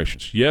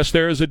administrations. Yes,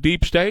 there is a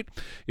deep state.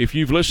 If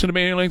you've listened to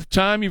me any length of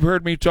time, you've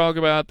heard me talk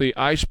about the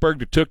iceberg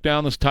that took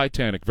down this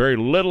Titanic. Very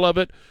little of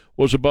it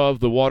was above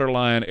the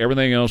waterline.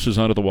 Everything else is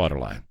under the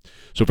waterline.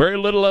 So very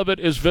little of it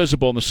is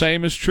visible, and the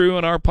same is true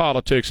in our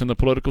politics and the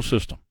political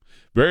system.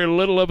 Very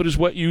little of it is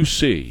what you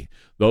see,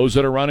 those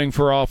that are running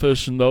for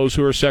office and those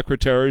who are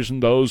secretaries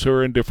and those who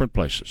are in different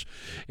places.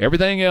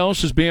 Everything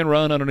else is being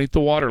run underneath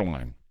the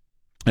waterline.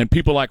 And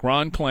people like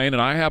Ron Klain, and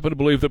I happen to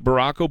believe that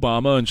Barack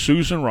Obama and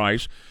Susan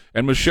Rice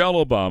and Michelle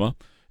Obama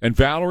and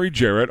Valerie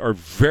Jarrett are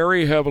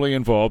very heavily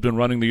involved in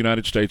running the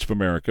United States of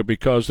America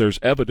because there's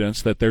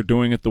evidence that they're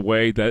doing it the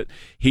way that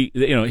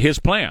his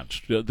plans,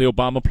 the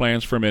Obama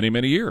plans for many,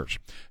 many years.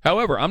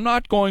 However, I'm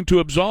not going to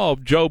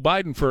absolve Joe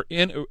Biden for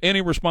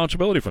any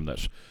responsibility from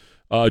this.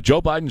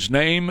 Joe Biden's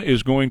name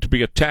is going to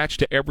be attached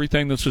to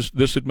everything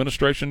this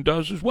administration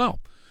does as well.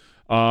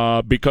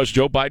 Because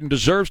Joe Biden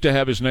deserves to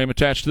have his name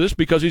attached to this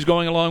because he's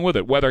going along with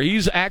it. Whether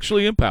he's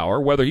actually in power,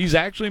 whether he's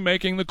actually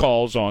making the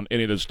calls on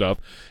any of this stuff,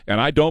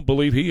 and I don't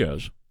believe he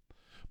is,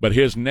 but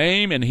his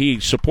name, and he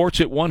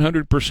supports it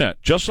 100%.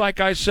 Just like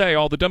I say,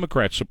 all the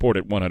Democrats support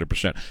it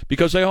 100%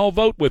 because they all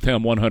vote with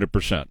him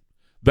 100%.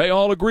 They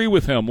all agree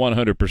with him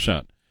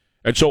 100%.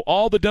 And so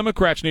all the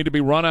Democrats need to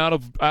be run out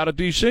of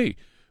D.C.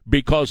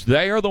 because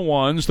they are the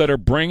ones that are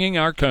bringing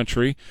our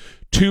country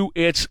to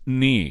its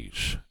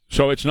knees.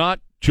 So it's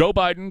not Joe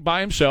Biden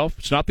by himself.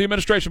 It's not the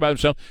administration by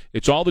themselves.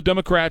 It's all the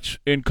Democrats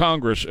in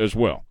Congress as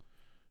well.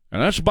 And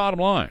that's the bottom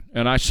line.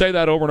 And I say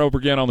that over and over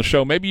again on the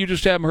show. Maybe you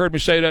just haven't heard me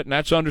say that, and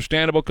that's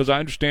understandable because I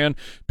understand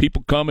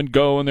people come and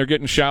go and they're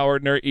getting showered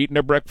and they're eating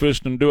their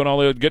breakfast and doing all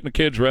the getting the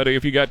kids ready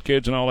if you got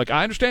kids and all. Like,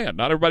 I understand.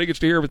 Not everybody gets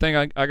to hear everything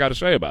I got to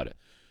say about it.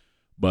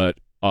 But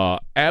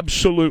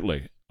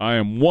absolutely, I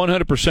am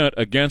 100%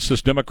 against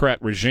this Democrat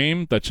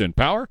regime that's in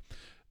power.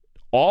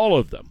 All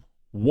of them,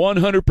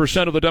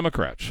 100% of the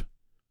Democrats.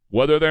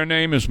 Whether their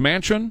name is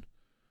Manchin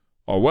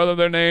or whether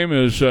their name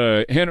is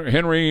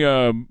Henry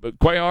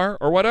Cuellar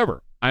or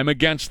whatever, I'm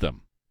against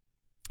them.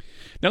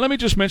 Now, let me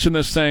just mention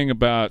this thing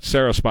about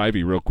Sarah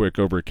Spivey real quick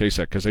over at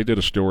KSAC because they did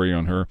a story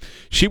on her.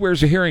 She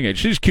wears a hearing aid.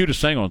 She's the cutest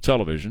thing on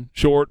television.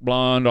 Short,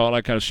 blonde, all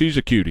that kind of. She's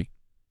a cutie.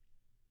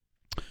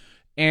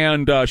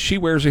 And she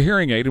wears a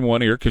hearing aid in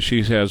one ear because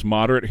she has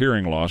moderate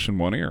hearing loss in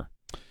one ear.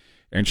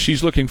 And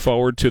she's looking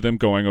forward to them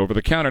going over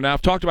the counter. Now,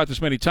 I've talked about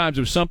this many times.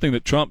 It was something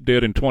that Trump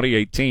did in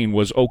 2018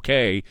 was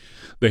okay,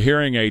 the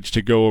hearing aids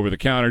to go over the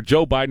counter.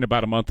 Joe Biden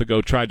about a month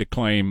ago tried to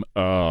claim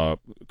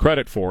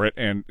credit for it,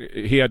 and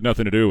he had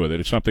nothing to do with it.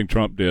 It's something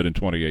Trump did in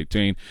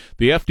 2018.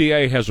 The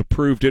FDA has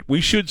approved it. We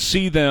should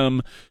see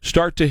them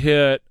start to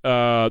hit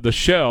the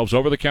shelves,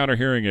 over-the-counter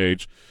hearing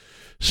aids,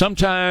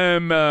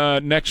 sometime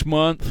next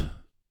month.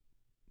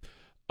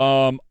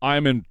 I'm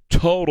in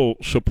total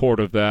support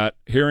of that.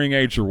 Hearing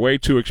aids are way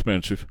too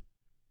expensive.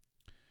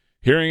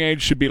 Hearing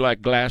aids should be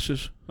like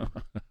glasses.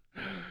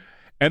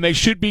 And they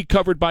should be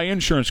covered by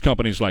insurance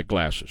companies like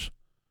glasses,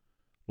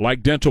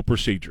 like dental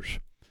procedures.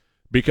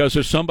 Because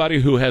as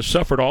somebody who has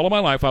suffered all of my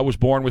life, I was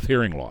born with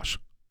hearing loss.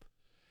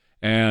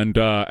 And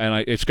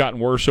it's gotten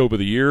worse over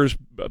the years,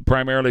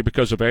 primarily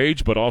because of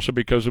age, but also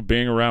because of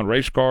being around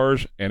race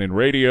cars and in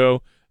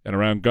radio and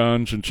around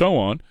guns and so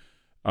on.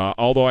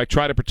 Although I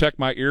try to protect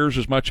my ears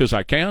as much as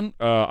I can,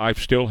 I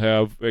still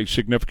have a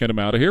significant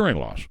amount of hearing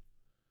loss.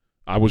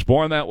 I was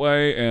born that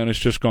way, and it's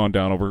just gone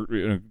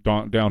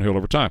downhill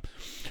over time.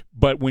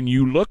 But when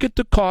you look at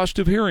the cost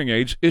of hearing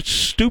aids, it's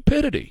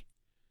stupidity.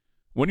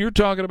 When you're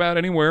talking about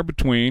anywhere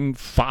between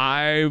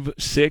 $5,000,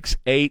 $6,000,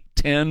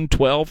 $8,000, $10,000,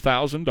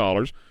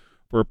 $12,000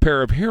 for a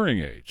pair of hearing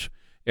aids,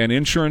 and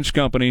insurance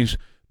companies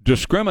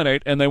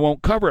discriminate, and they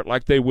won't cover it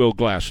like they will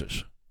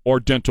glasses or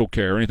dental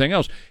care or anything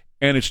else.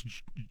 And it's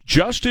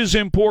just as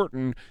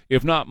important,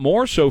 if not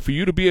more so, for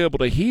you to be able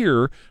to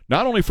hear,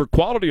 not only for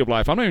quality of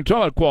life. I'm not even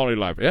talking about quality of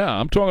life. Yeah,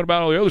 I'm talking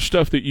about all the other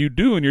stuff that you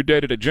do in your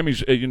day-to-day.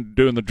 Jimmy's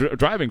doing the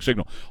driving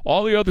signal.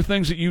 All the other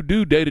things that you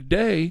do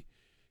day-to-day,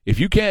 if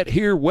you can't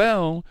hear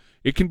well,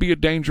 it can be a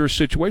dangerous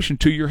situation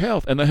to your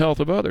health and the health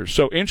of others.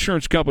 So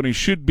insurance companies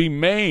should be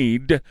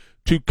made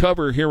to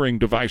cover hearing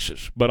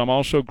devices. But I'm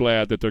also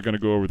glad that they're going to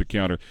go over the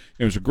counter.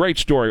 It was a great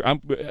story.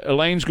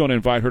 Elaine's going to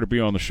invite her to be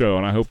on the show,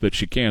 and I hope that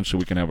she can so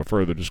we can have a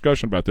further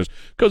discussion about this.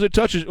 Because it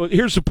touches –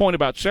 here's the point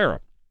about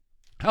Sarah.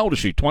 How old is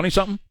she,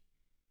 20-something?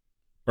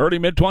 Early,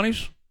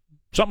 mid-20s?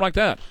 Something like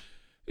that.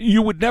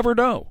 You would never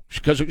know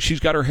because she's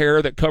got her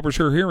hair that covers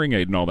her hearing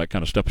aid and all that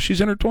kind of stuff.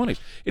 She's in her 20s.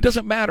 It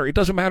doesn't matter. It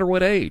doesn't matter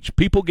what age.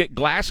 People get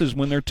glasses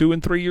when they're 2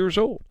 and 3 years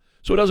old.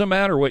 So it doesn't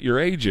matter what your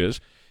age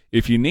is.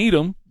 If you need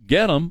them,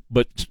 get them,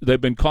 but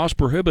they've been cost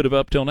prohibitive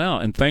up till now.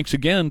 And thanks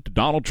again to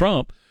Donald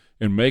Trump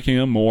in making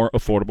them more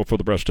affordable for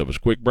the rest of us.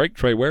 Quick break.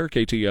 Trey Ware,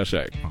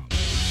 KTSA.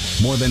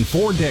 More than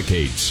 4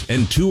 decades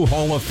and 2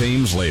 Hall of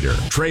Fames later,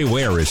 Trey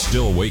Ware is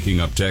still waking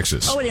up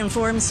Texas. Oh, it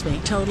informs me,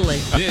 totally.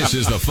 This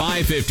is the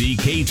 550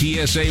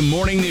 KTSA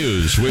Morning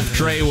News with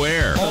Trey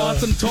Ware.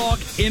 Awesome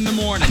talk in the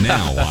morning.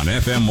 Now on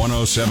FM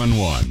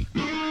 107.1.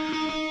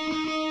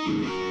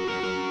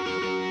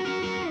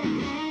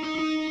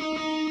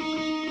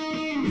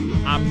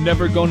 I'm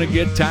never going to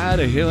get tired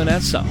of hearing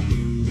that song.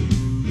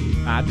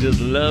 I just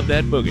love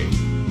that boogie.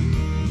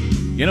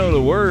 You know,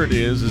 the word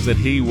is that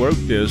he wrote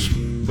this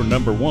for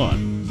number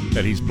one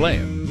that he's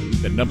playing.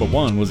 That number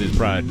one was his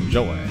pride and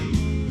joy.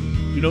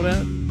 You know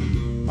that?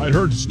 I'd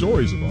heard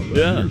stories about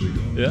that years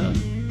ago. Yeah.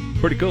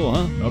 Pretty cool,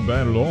 huh? Not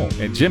bad at all.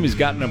 And Jimmy's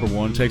got number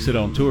one, takes it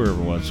on tour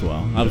every once in a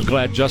while. I was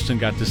glad Justin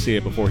got to see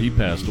it before he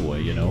passed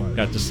away, you know.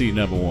 Got to see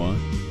number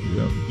one.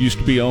 Yeah. Used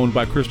to be owned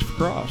by Christopher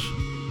Cross.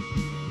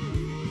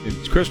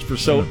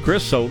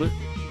 Chris sold it.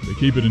 They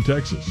keep it in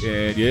Texas.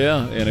 And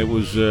and it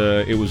was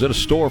at a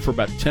store for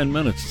about 10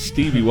 minutes.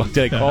 Stevie, one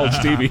day called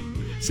Stevie,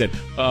 said,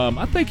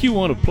 I think you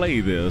want to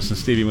play this. And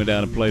Stevie went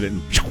down and played it,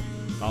 and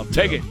I'll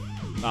take it.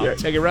 I'll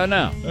take it right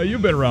now.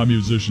 You've been around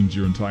musicians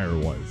your entire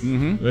life.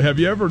 Mm-hmm. Have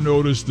you ever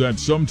noticed that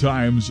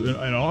sometimes,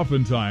 and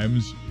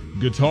oftentimes,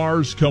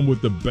 guitars come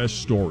with the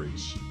best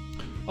stories?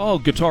 Oh,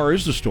 guitar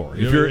is the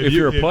story. If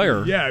you're a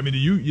player, yeah. I mean,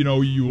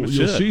 you'll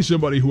see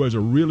somebody who has a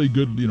really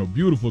good,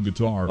 beautiful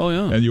guitar. Oh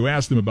yeah. And you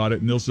ask them about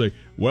it, and they'll say,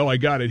 "Well, I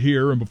got it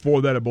here, and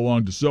before that, it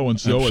belonged to so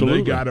and so, and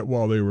they got it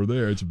while they were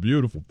there." It's a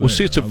beautiful thing. Well,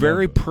 see, it's a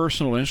very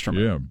personal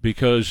instrument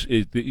because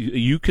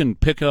you can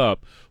pick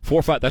up 4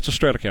 or 5. That's a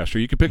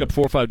Stratocaster. You can pick up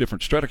 4 or 5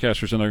 different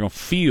Stratocasters, and they're going to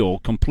feel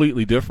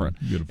completely different.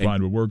 You got to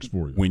find what works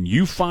for you. When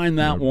you find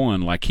that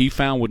one, like he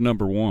found with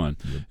number one,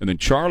 and then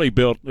Charlie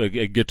built a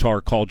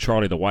guitar called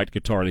Charlie, the white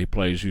guitar that he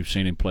plays. You've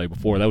seen him play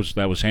before.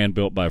 That was hand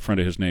built by a friend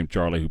of his named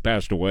Charlie, who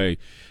passed away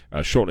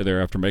shortly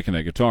thereafter making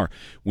that guitar.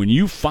 When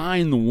you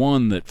find the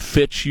one that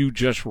fits you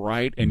just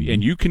right, and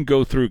you can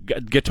go through,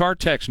 guitar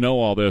techs know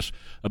all this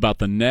about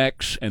the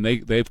necks, and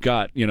they've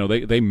got,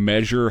 they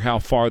measure how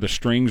far the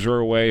strings are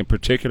away in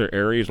particular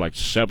areas, like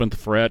 7th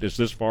fret is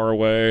this far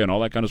away and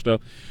all that kind of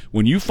stuff.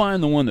 When you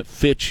find the one that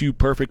fits you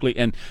perfectly,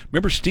 and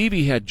remember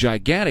Stevie had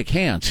gigantic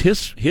hands.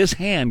 His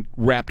hand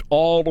wrapped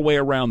all the way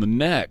around the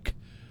neck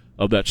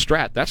of that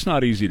Strat. That's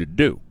not easy to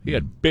do. He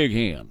had big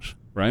hands,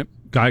 right?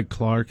 Guy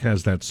Clark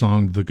has that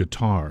song, The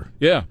Guitar.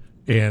 Yeah.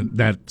 And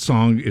that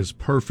song is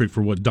perfect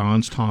for what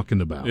Don's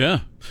talking about. Yeah.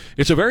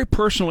 It's a very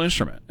personal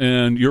instrument.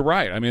 And you're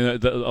right. I mean,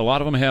 a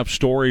lot of them have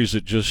stories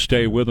that just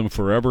stay with them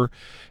forever.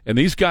 And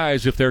these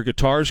guys, if their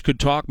guitars could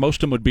talk, most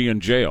of them would be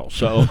in jail.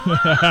 So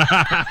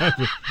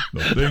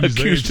the things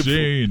they've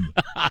seen.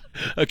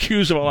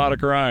 Accused of a lot of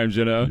crimes,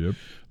 Yep.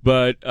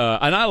 But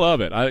and I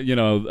love it.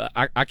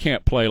 I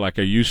can't play like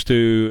I used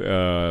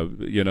to.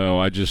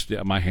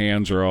 My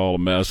hands are all a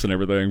mess and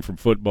everything from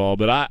football.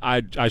 But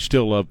I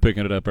still love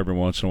picking it up every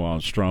once in a while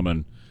and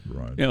strumming.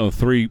 Right.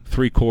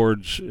 Three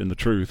chords in the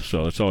truth.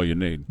 So that's all you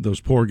need. Those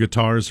poor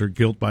guitars are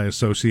guilt by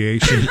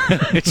association.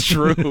 It's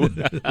true.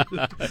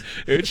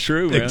 It's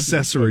true, man.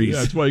 Accessories. Yeah,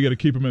 that's why you got to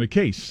keep them in a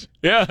case.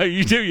 Yeah,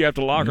 you do. You have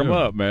to lock them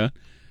up, man.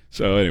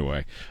 So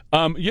anyway,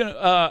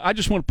 I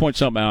just want to point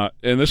something out,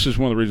 and this is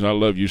one of the reasons I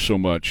love you so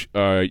much.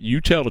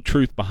 You tell the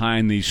truth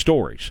behind these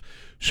stories.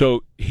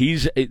 So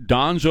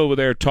Don's over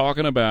there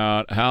talking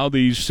about how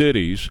these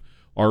cities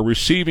are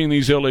receiving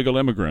these illegal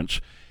immigrants,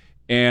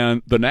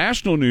 and the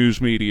national news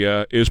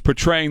media is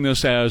portraying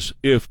this as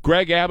if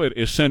Greg Abbott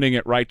is sending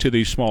it right to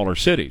these smaller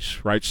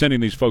cities, right, sending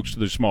these folks to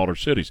the smaller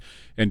cities.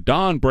 And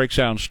Don breaks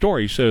out a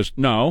story. He says,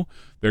 no,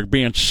 they're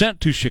being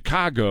sent to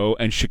Chicago,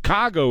 and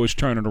Chicago is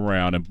turning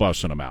around and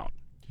busing them out.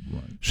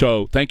 Right.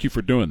 So thank you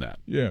for doing that.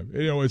 Yeah,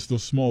 it's the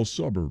small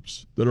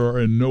suburbs that are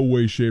in no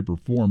way, shape, or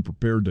form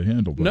prepared to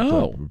handle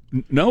that.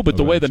 No, but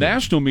the way the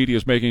national media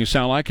is making it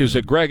sound like is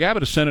that Greg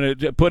Abbott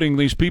is putting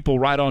these people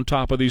right on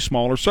top of these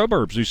smaller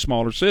suburbs, these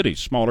smaller cities,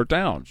 smaller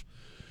towns.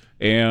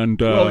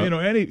 And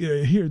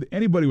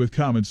anybody with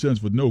common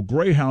sense would know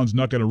Greyhound's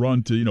not going to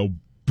run to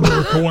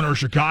Burr Corner,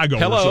 Chicago,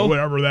 or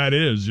whatever that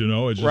is.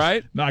 It's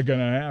just not going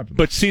to happen.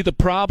 But see, the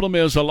problem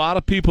is a lot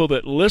of people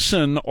that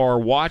listen or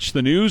watch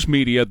the news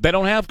media, they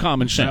don't have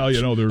common sense.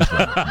 Well, there's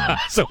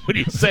that. So when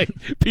you say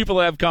people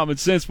that have common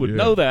sense would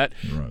know that,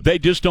 they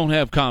just don't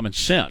have common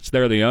sense.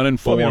 They're the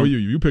uninformed. Well,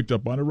 you picked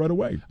up on it right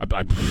away.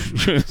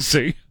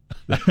 See?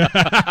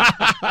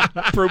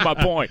 Prove my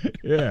point.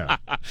 Yeah.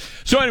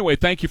 So anyway,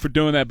 thank you for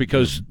doing that,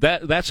 because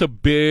it's a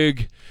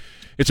big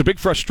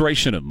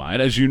frustration of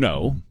mine, as you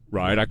know.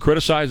 Right, I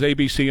criticize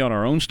ABC on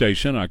our own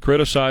station. I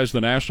criticize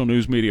the national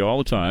news media all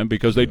the time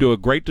because they do a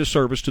great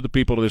disservice to the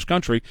people of this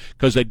country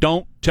because they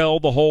don't tell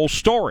the whole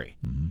story.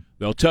 Mm-hmm.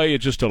 They'll tell you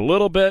just a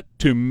little bit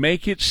to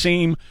make it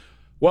seem,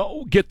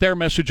 get their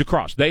message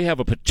across. They have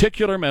a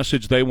particular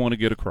message they want to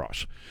get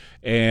across.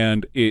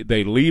 And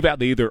they leave out,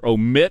 they either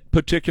omit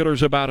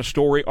particulars about a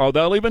story or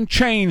they'll even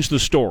change the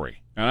story.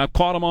 And I've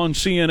caught them on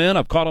CNN,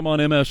 I've caught them on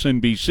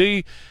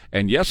MSNBC,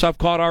 and yes, I've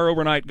caught our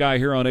overnight guy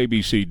here on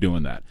ABC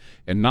doing that,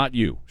 and not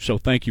you. So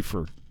thank you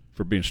for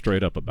being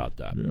straight up about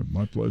that. Yeah,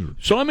 my pleasure.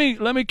 So let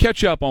me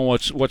catch up on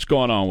what's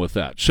going on with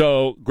that.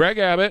 So Greg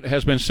Abbott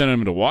has been sending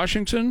them to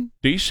Washington,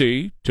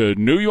 D.C., to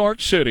New York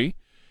City,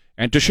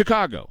 and to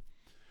Chicago.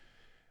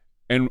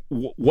 And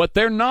what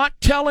they're not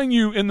telling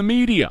you in the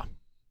media,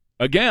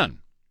 again,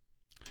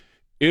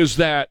 is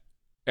that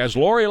as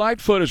Lori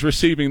Lightfoot is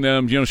receiving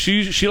them,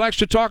 she likes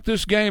to talk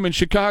this game in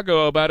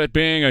Chicago about it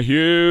being a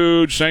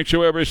huge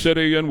sanctuary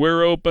city and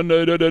we're open,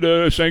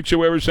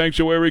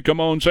 sanctuary, come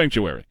on,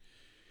 sanctuary.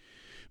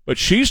 But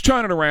she's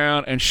turning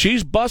around and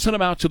she's bussing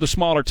them out to the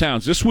smaller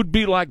towns. This would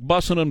be like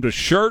bussing them to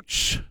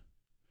Schertz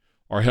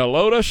or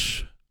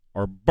Helotes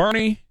or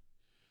Bernie,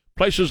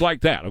 places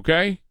like that,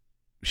 okay?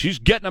 She's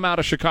getting them out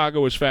of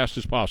Chicago as fast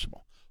as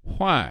possible.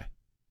 Why?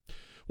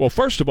 Well,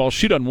 first of all,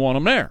 she doesn't want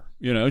them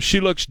there.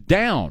 She looks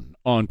down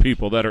on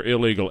people that are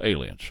illegal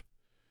aliens.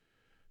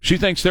 She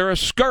thinks they're a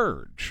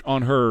scourge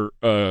on her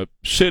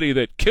city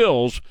that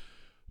kills,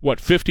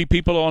 50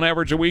 people on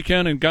average a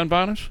weekend in gun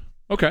violence?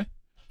 Okay.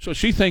 So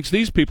she thinks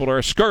these people are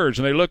a scourge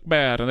and they look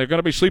bad and they're going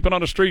to be sleeping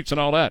on the streets and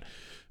all that.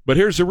 But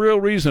here's the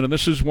real reason, and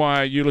this is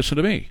why you listen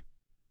to me.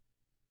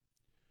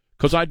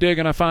 Because I dig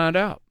and I find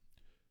out.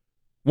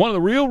 One of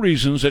the real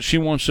reasons that she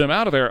wants them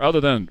out of there,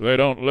 other than they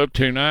don't look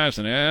too nice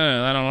and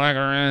I don't like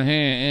her around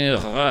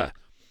here.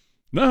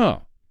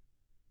 No.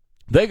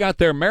 They got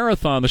their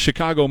marathon, the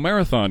Chicago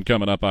Marathon,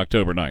 coming up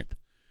October 9th.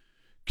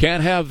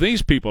 Can't have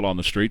these people on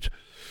the streets.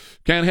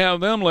 Can't have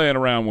them laying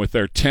around with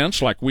their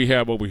tents like we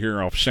have over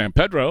here off San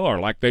Pedro or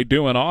like they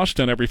do in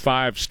Austin every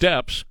 5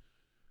 steps.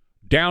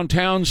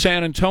 Downtown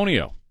San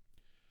Antonio,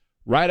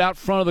 right out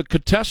front of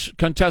the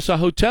Contessa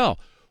Hotel,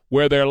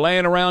 where they're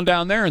laying around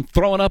down there and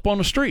throwing up on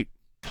the street.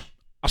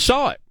 I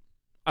saw it.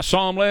 I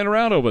saw them laying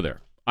around over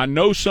there. I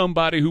know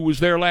somebody who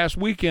was there last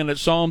weekend that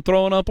saw them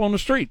throwing up on the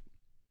street.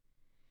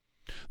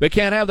 They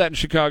can't have that in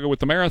Chicago with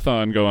the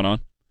marathon going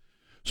on,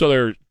 so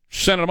they're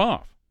sending them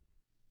off.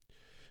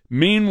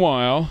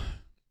 Meanwhile,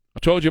 I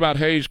told you about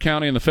Hays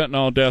County and the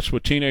fentanyl deaths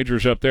with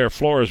teenagers up there.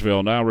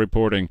 Floresville now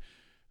reporting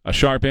a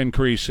sharp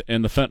increase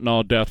in the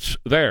fentanyl deaths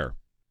there.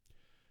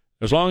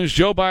 As long as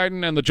Joe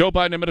Biden and the Joe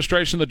Biden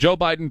administration, the Joe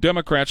Biden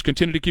Democrats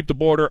continue to keep the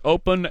border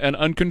open and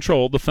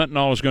uncontrolled, the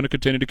fentanyl is going to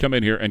continue to come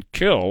in here and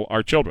kill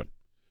our children.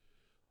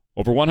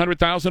 Over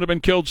 100,000 have been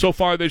killed so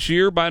far this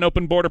year by an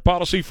open border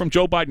policy from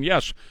Joe Biden.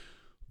 Yes,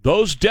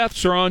 those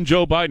deaths are on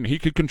Joe Biden. He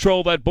could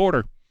control that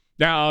border.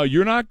 Now,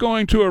 you're not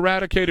going to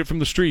eradicate it from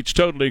the streets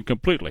totally and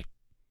completely.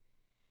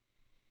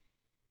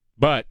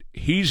 But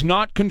he's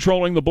not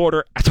controlling the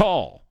border at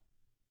all.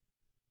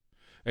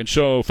 And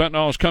so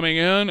fentanyl is coming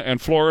in, and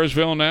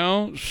Floresville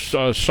now,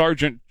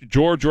 Sergeant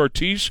George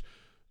Ortiz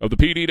of the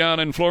PD down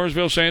in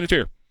Floresville saying it's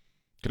here.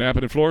 It can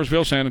happen in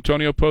Floresville, San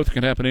Antonio, both. It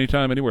can happen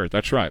anytime, anywhere.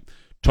 That's right.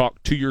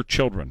 Talk to your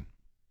children.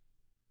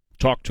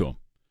 Talk to them.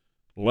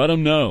 Let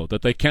them know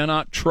that they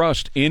cannot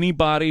trust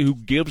anybody who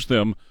gives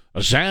them a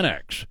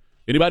Xanax,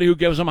 anybody who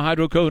gives them a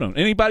hydrocodone,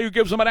 anybody who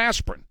gives them an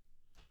aspirin.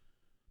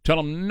 Tell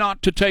them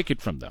not to take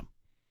it from them.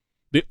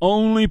 The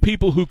only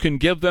people who can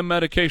give them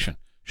medication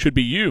should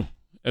be you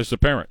as the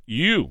parent.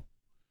 You.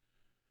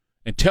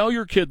 And tell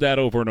your kid that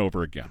over and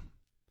over again.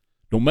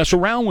 Don't mess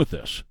around with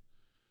this.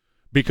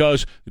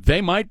 Because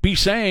they might be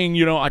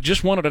saying, I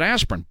just wanted an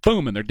aspirin.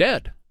 Boom, and they're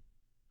dead.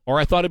 Or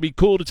I thought it'd be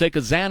cool to take a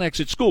Xanax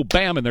at school.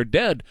 Bam, and they're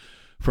dead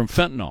from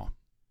fentanyl.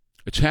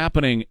 It's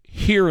happening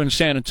here in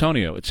San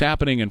Antonio. It's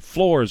happening in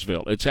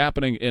Floresville. It's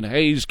happening in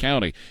Hays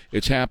County.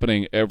 It's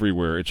happening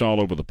everywhere. It's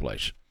all over the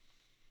place.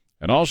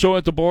 And also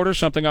at the border,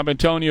 something I've been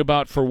telling you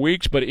about for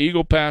weeks, but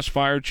Eagle Pass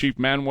Fire Chief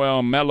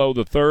Manuel Mello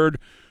III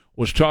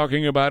was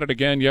talking about it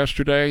again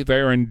yesterday. They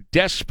are in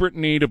desperate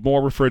need of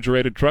more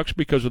refrigerated trucks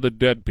because of the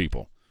dead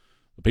people,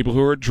 the people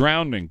who are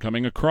drowning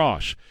coming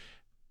across.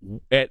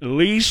 At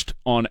least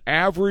on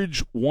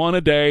average, 1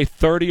 a day,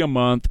 30 a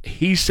month.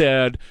 He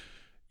said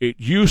it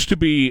used to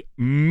be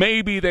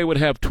maybe they would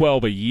have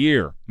 12 a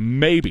year,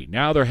 maybe.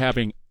 Now they're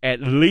having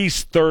at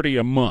least 30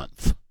 a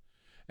month.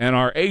 And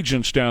our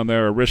agents down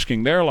there are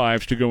risking their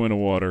lives to go into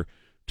water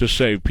to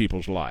save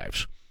people's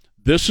lives.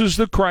 This is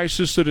the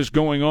crisis that is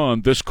going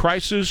on. This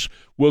crisis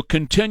will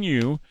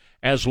continue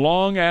as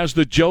long as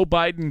the Joe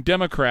Biden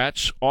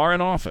Democrats are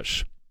in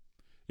office.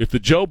 If the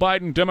Joe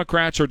Biden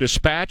Democrats are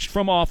dispatched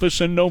from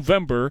office in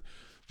November,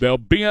 there'll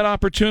be an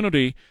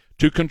opportunity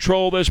to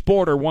control this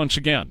border once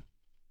again.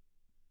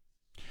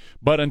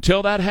 But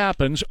until that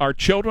happens, our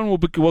children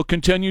will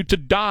continue to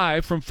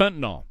die from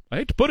fentanyl. I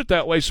hate to put it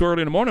that way so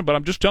early in the morning, but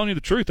I'm just telling you the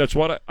truth. That's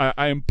what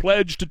I am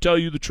pledged to tell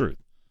you the truth.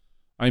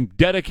 I'm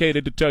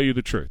dedicated to tell you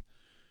the truth.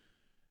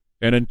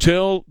 And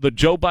until the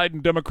Joe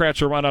Biden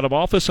Democrats are run out of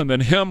office and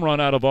then him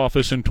run out of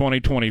office in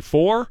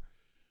 2024,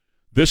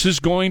 this is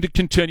going to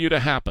continue to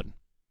happen.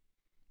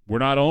 We're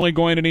not only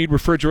going to need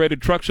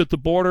refrigerated trucks at the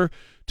border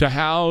to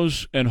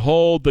house and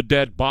hold the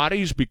dead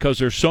bodies because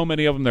there's so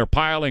many of them, they're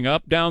piling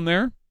up down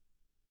there.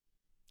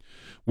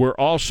 We're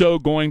also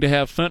going to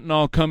have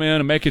fentanyl come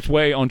in and make its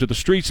way onto the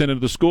streets and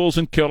into the schools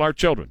and kill our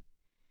children.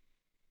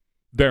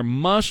 There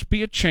must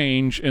be a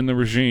change in the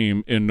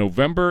regime in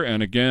November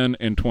and again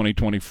in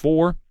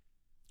 2024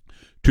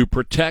 to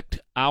protect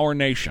our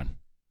nation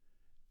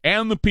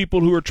and the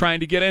people who are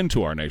trying to get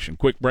into our nation.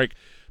 Quick break.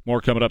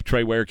 More coming up.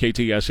 Trey Ware,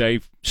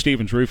 KTSA,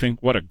 Stevens Roofing.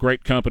 What a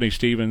great company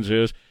Stevens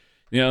is.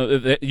 You know,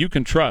 that you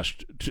can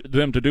trust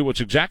them to do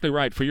what's exactly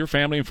right for your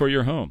family and for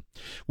your home.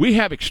 We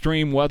have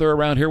extreme weather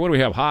around here. What do we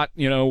have? Hot,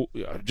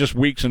 just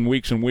weeks and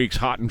weeks and weeks,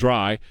 hot and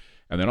dry.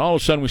 And then all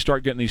of a sudden we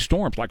start getting these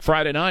storms. Like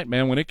Friday night,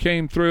 man, when it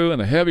came through and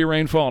the heavy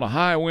rainfall and the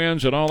high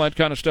winds and all that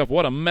kind of stuff,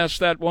 what a mess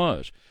that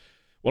was.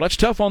 Well, that's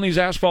tough on these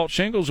asphalt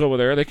shingles over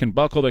there. They can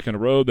buckle, they can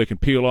erode, they can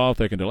peel off,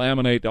 they can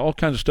delaminate. All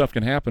kinds of stuff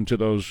can happen to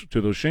those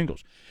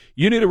shingles.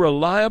 You need a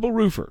reliable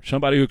roofer,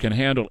 somebody who can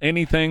handle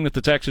anything that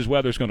the Texas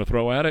weather is going to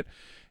throw at it.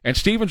 And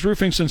Stevens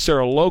Roofing, since they're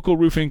a local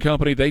roofing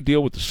company, they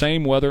deal with the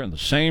same weather and the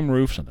same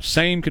roofs and the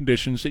same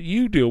conditions that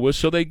you deal with,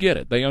 so they get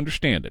it. They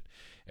understand it.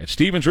 At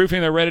Stevens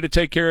Roofing, they're ready to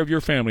take care of your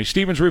family.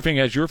 Stevens Roofing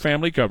has your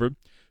family covered.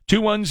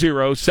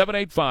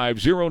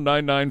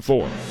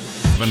 210-785-0994.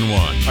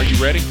 7-1. Are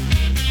you ready?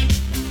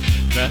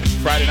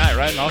 Friday night,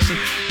 right, in Austin?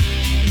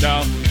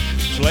 No.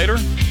 It's later?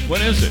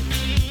 When is it?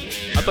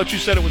 I thought you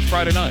said it was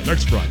Friday night.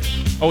 Next Friday.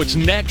 Oh, it's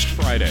next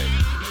Friday.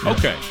 Yeah.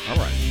 Okay. All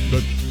right. The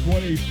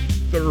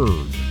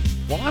 23rd.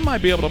 Well, I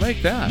might be able to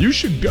make that. You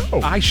should go.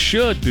 I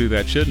should do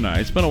that, shouldn't I?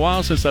 It's been a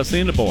while since I've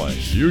seen the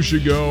boys. You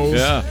should go.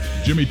 Yeah.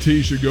 Jimmy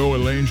T should go.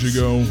 Elaine should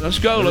go. Let's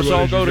go. Everybody Let's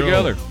all go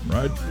together.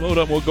 Right? Load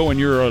up. We'll go in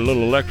your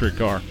little electric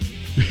car.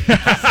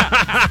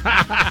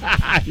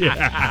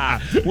 Yeah.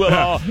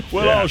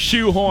 We'll all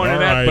shoehorn in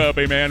that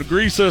puppy, man.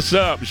 Grease us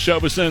up and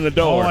shove us in the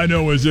door. All I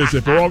know is this: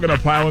 if we're all going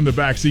to pile in the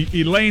back seat,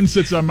 Elaine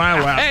sits on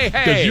my lap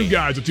because you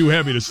guys are too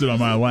heavy to sit on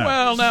my lap.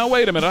 Well, now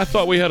wait a minute. I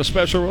thought we had a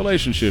special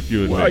relationship,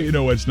 you and me.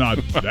 Well, it's not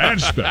that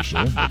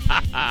special.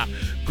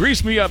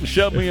 Grease me up and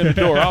shove me in the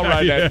door. I'll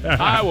ride that.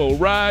 I will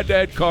ride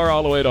that car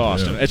all the way to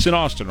Austin. Yeah. It's in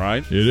Austin,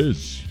 right? It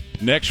is.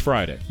 Next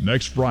Friday.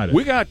 Next Friday.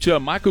 We got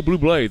Michael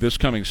Bublé this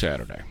coming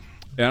Saturday.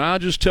 And I'll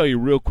just tell you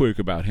real quick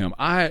about him.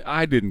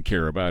 I didn't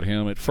care about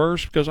him at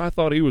first because I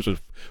thought he was a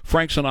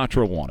Frank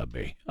Sinatra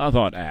wannabe. I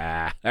thought,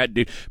 that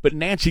dude. But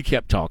Nancy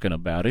kept talking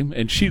about him,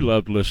 and she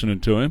loved listening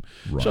to him.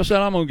 Right. So I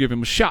said, I'm going to give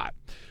him a shot.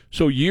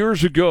 So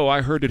years ago,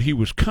 I heard that he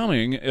was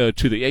coming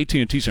to the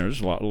AT&T Center. This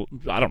is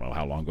I don't know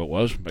how long ago it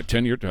was, but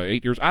 10 years,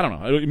 8 years, I don't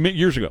know,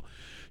 years ago.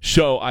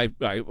 So I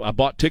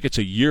bought tickets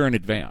a year in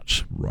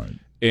advance. Right.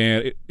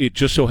 And it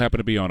just so happened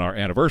to be on our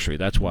anniversary.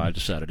 That's why I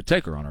decided to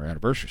take her on our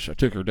anniversary. So I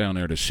took her down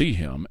there to see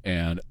him,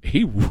 and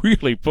he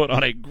really put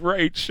on a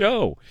great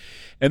show.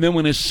 And then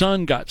when his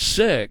son got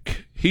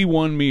sick, he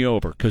won me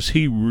over because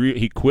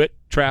he quit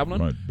traveling.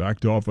 Right,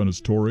 backed off on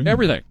his touring.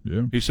 Everything.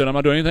 Yeah. He said, I'm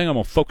not doing anything. I'm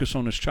going to focus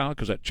on this child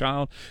because that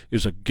child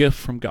is a gift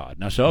from God.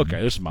 And I said,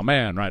 okay, this is my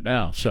man right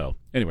now. So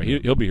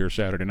anyway, he'll be here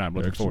Saturday night. I'm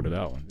looking forward to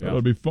that one. Yeah.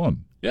 That'll be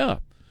fun. Yeah.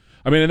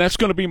 I mean, and that's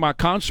going to be my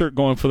concert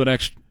going for the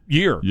next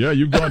year. Yeah,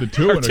 you've gone to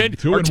two in 1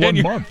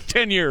 month.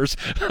 10 years.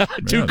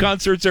 2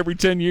 concerts every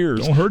 10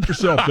 years. Don't hurt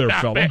yourself there,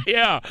 fella.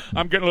 Yeah,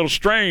 I'm getting a little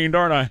strained,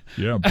 aren't I?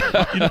 Yeah.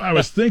 I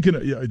was thinking,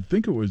 I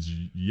think it was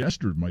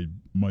yesterday,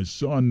 my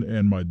son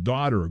and my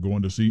daughter are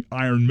going to see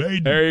Iron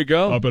Maiden. There you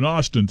go. Up in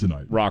Austin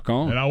tonight. Rock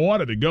on. And I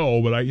wanted to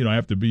go, but I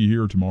have to be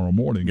here tomorrow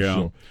morning.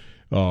 Yeah.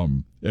 So,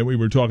 and we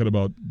were talking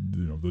about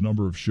the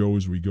number of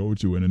shows we go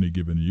to in any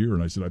given year,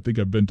 and I said I think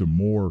I've been to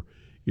more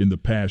in the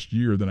past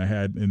year than I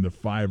had in the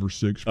 5 or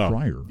 6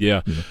 prior.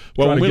 Yeah.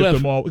 Well, when we left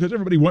them all, because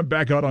everybody went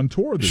back out on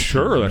tour this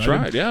year. Sure, that's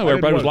right. Yeah,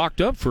 everybody was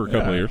locked up for a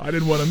couple of years. I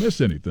didn't want to miss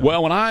anything.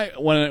 Well,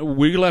 when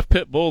we left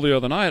Pitbull the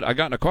other night, I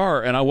got in a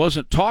car and I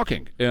wasn't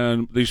talking.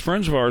 And these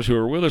friends of ours who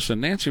were with us,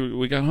 and Nancy,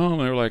 we got home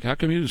and they were like, how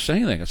come you didn't say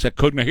anything? I said,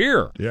 couldn't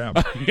hear. Yeah.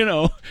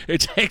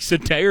 It takes a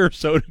day or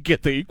so to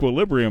get the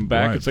equilibrium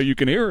back and so you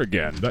can hear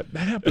again. That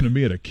happened to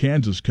me at a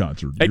Kansas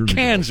concert. At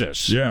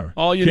Kansas? Ago. Yeah.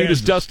 All you need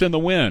is dust in the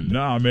wind.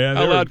 Nah, man.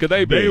 How loud could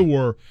they be? They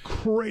were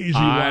crazy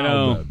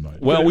loud that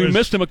night. Well, we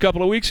missed them a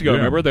couple of weeks ago. Yeah.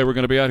 Remember, they were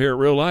going to be out here at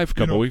Real Life a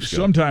couple of weeks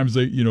ago. Sometimes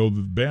the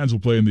bands will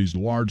play in these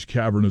large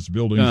cavernous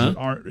buildings that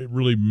aren't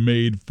really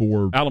made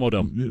for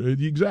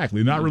Alamodome.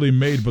 Exactly, not really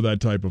made for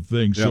that type of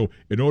thing. Yep. So,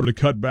 in order to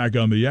cut back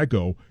on the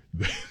echo,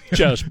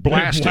 just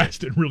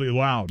blasted really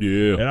loud.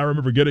 Yeah. And I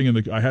remember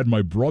getting I had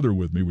my brother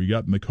with me. We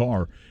got in the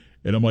car,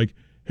 and I'm like,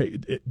 hey,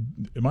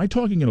 am I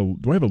talking do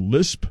I have a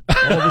lisp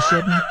all of a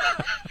sudden?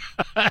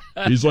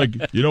 He's like,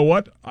 you know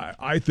what?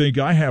 I think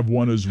I have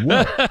one as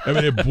well. I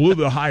mean, it blew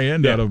the high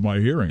end out of my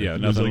hearing. Yeah,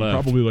 it was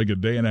probably like a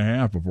day and a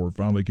half before it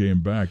finally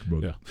came back.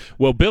 But yeah.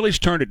 Well, Billy's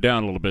turned it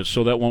down a little bit,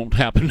 so that won't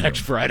happen next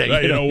Friday.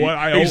 You know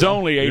what? He's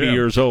only 80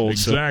 years old.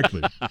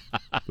 Exactly.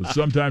 But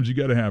sometimes you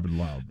got to have it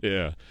loud.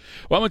 Yeah.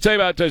 Well, I'm going to tell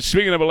you about,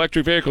 speaking of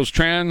electric vehicles,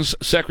 Trans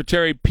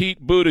Secretary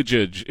Pete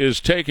Buttigieg is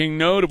taking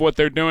note of what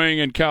they're doing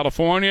in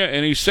California,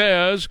 and he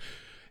says,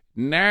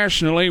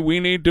 nationally,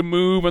 we need to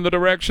move in the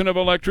direction of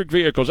electric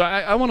vehicles.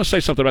 I want to say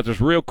something about this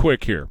real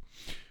quick here.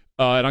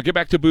 And I'll get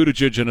back to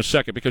Buttigieg in a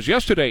second, because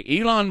yesterday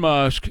Elon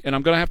Musk, and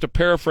I'm going to have to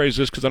paraphrase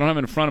this because I don't have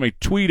it in front of me,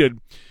 tweeted,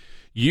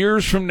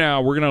 years from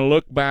now we're going to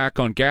look back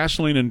on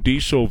gasoline and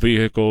diesel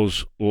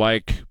vehicles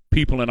like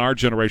people in our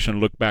generation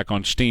look back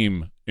on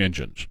steam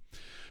engines.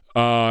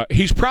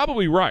 He's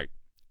probably right.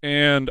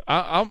 And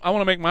I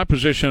want to make my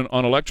position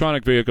on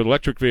electric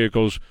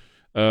vehicles,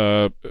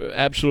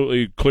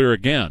 absolutely clear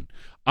again.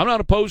 I'm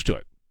not opposed to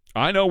it.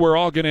 I know we're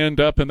all going to end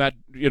up in that,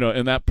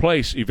 in that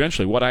place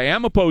eventually. What I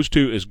am opposed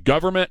to is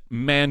government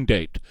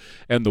mandate.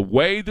 And the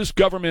way this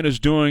government is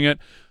doing it,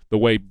 the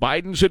way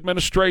Biden's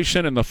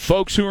administration and the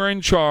folks who are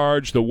in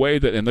charge,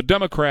 and the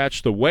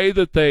Democrats, the way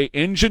that they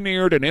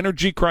engineered an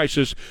energy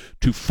crisis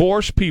to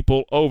force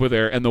people over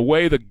there, and the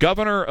way the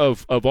governor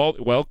of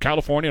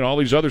California and all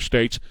these other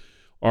states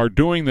are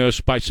doing this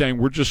by saying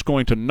we're just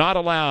going to not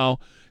allow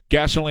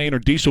gasoline or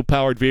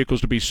diesel-powered vehicles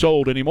to be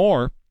sold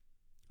anymore.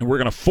 And we're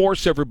going to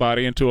force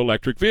everybody into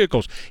electric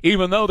vehicles,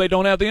 even though they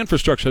don't have the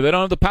infrastructure. They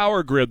don't have the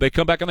power grid. They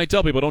come back and they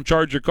tell people, don't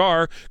charge your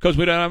car because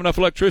we don't have enough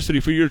electricity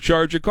for you to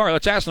charge your car.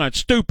 That's asinine. It's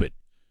stupid.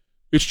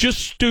 It's just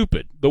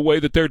stupid the way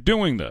that they're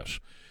doing this.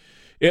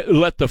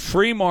 Let the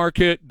free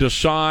market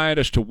decide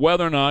as to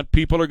whether or not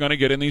people are going to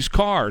get in these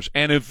cars.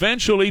 And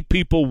eventually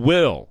people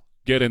will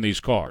get in these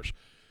cars.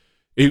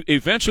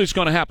 Eventually it's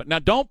going to happen. Now,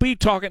 don't be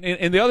talking,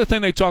 and the other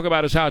thing they talk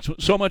about is how it's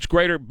so much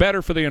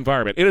better for the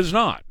environment. It is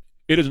not.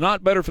 It is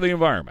not better for the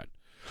environment.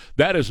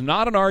 That is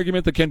not an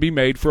argument that can be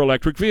made for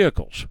electric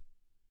vehicles.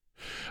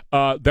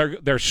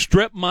 They're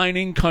strip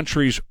mining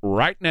countries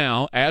right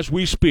now, as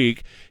we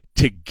speak,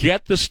 to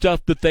get the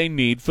stuff that they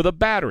need for the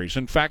batteries.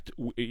 In fact,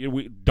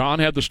 Don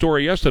had the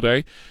story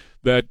yesterday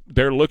that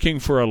they're looking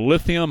for a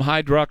lithium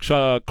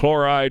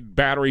hydroxychloride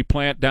battery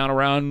plant down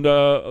around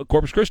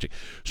Corpus Christi.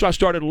 So I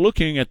started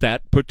looking at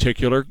that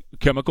particular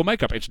chemical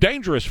makeup. It's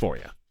dangerous for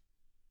you.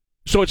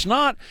 So it's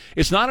not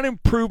an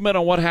improvement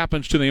on what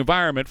happens to the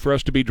environment for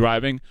us to be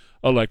driving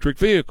electric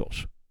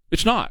vehicles.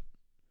 It's not.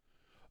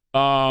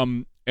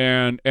 And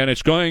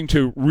it's going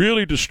to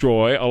really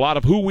destroy a lot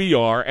of who we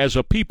are as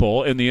a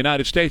people in the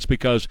United States,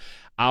 because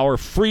our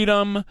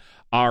freedom,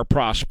 our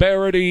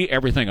prosperity,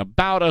 everything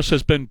about us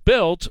has been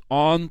built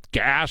on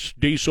gas,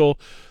 diesel,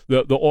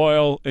 the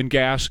oil and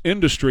gas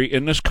industry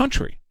in this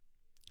country.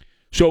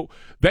 So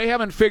they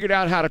haven't figured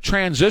out how to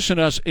transition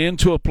us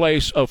into a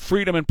place of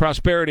freedom and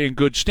prosperity and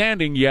good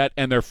standing yet,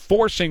 and they're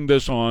forcing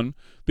this on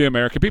the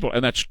American people,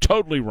 and that's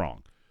totally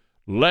wrong.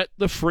 Let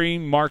the free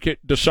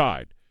market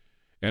decide.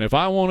 And if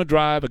I want to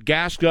drive a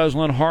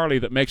gas-guzzling Harley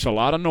that makes a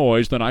lot of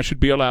noise, then I should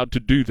be allowed to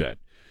do that.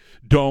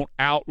 Don't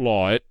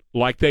outlaw it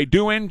like they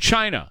do in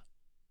China,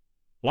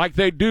 like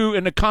they do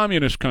in the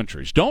communist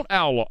countries. Don't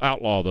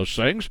outlaw those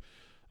things.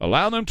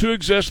 Allow them to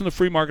exist in the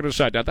free market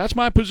decide. Now, that's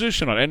my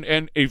position on it.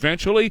 And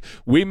eventually,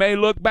 we may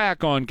look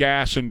back on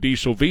gas and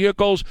diesel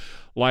vehicles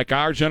like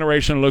our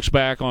generation looks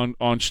back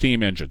on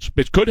steam engines.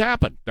 It could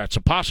happen. That's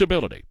a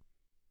possibility.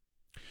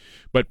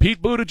 But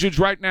Pete Buttigieg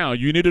right now,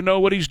 you need to know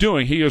what he's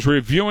doing. He is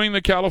reviewing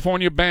the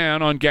California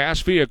ban on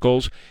gas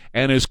vehicles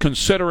and is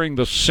considering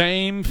the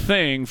same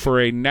thing for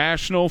a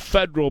national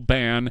federal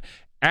ban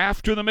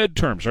after the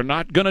midterms. They're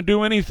not going to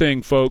do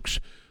anything,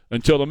 folks,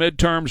 until the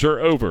midterms are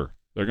over.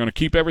 They're going to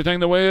keep everything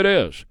the way it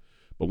is.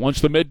 But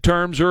once the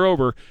midterms are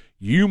over,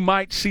 you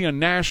might see a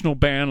national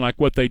ban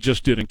like what they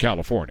just did in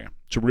California.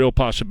 It's a real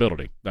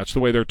possibility. That's the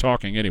way they're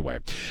talking anyway.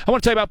 I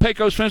want to tell you about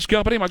Pecos Fence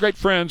Company. My great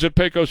friends at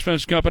Pecos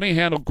Fence Company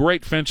handle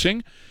great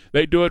fencing.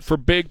 They do it for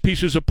big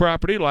pieces of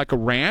property like a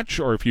ranch,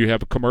 or if you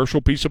have a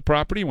commercial piece of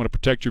property, you want to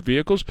protect your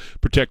vehicles,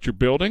 protect your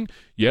building.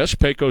 Yes,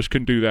 Pecos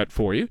can do that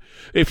for you.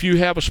 If you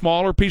have a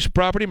smaller piece of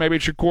property, maybe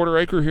it's your quarter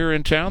acre here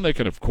in town, they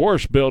can, of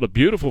course, build a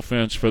beautiful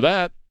fence for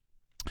that.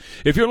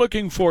 If you're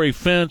looking for a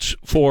fence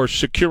for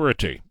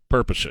security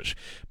purposes,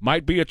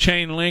 might be a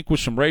chain link with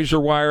some razor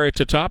wire at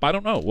the top, I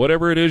don't know,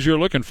 whatever it is you're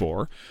looking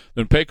for,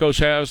 then Pecos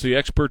has the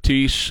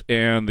expertise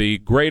and the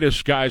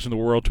greatest guys in the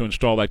world to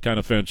install that kind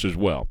of fence as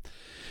well.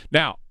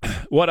 Now,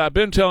 what I've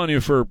been telling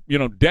you for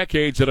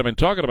decades that I've been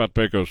talking about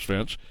Pecos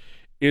Fence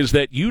is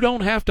that you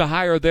don't have to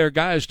hire their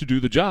guys to do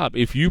the job.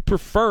 If you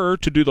prefer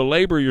to do the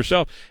labor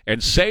yourself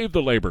and save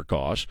the labor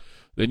costs,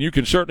 then you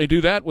can certainly do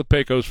that with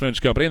Pecos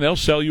Fence Company, and they'll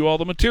sell you all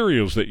the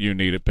materials that you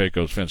need at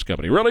Pecos Fence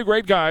Company. Really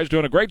great guys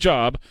doing a great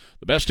job.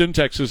 The best in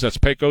Texas. That's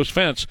Pecos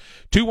Fence.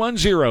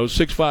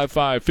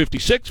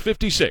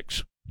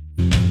 210-655-5656.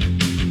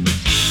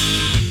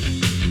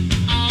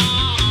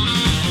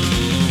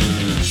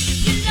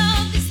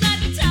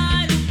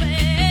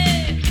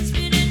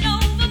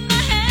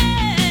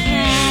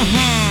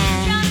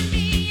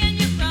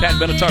 Pat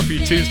Benatar for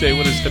you Tuesday.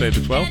 What is today, the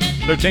 12th?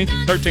 13th?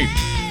 13th.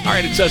 All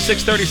right, it's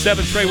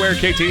 6:37, Trey Ware,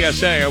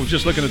 KTSA. I was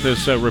just looking at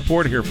this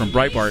report here from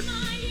Breitbart.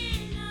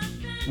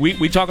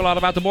 We talk a lot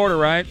about the border,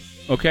 right?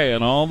 Okay,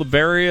 and all the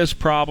various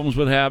problems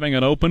with having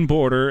an open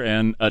border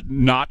and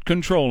not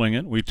controlling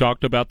it. We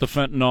talked about the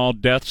fentanyl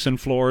deaths in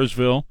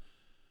Floresville,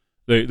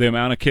 the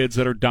amount of kids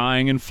that are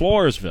dying in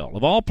Floresville,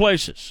 of all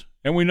places.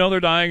 And we know they're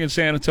dying in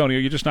San Antonio.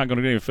 You're just not going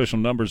to get any official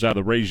numbers out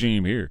of the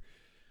regime here.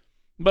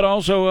 But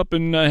also up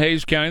in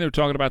Hays County, they were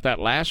talking about that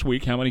last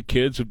week, how many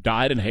kids have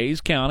died in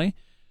Hays County.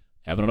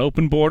 Having an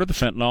open border, the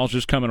fentanyl's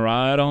just coming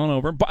right on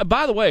over.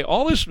 By the way,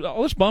 all this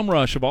bum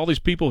rush of all these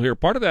people here,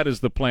 part of that is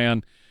the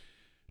plan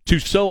to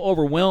so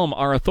overwhelm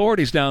our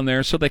authorities down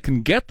there so they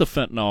can get the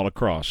fentanyl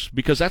across,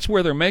 because that's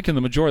where they're making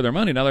the majority of their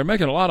money. Now, they're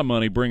making a lot of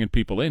money bringing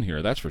people in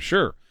here, that's for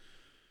sure.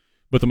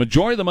 But the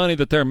majority of the money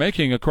that they're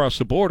making across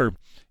the border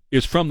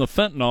is from the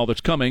fentanyl that's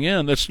coming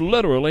in that's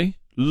literally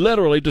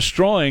literally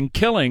destroying,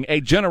 killing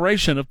a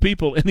generation of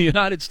people in the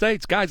United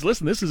States. Guys,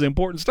 listen, this is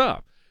important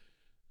stuff.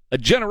 A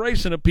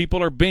generation of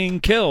people are being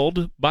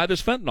killed by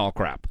this fentanyl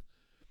crap.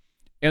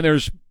 And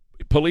there's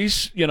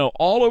police,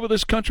 all over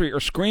this country are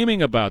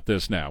screaming about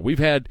this now. We've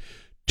had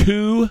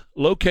 2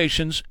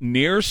 locations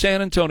near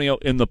San Antonio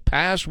in the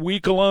past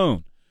week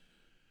alone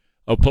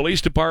of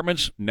police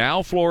departments,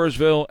 now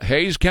Floresville,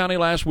 Hays County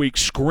last week,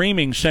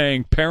 screaming,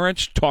 saying,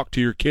 parents, talk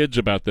to your kids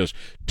about this.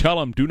 Tell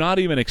them, do not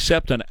even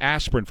accept an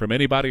aspirin from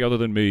anybody other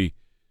than me,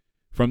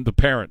 from the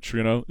parents.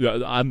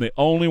 I'm the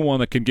only one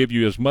that can give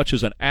you as much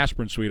as an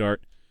aspirin,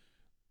 sweetheart,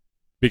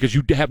 because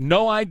you have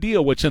no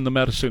idea what's in the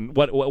medicine,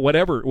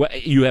 whatever.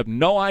 You have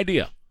no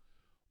idea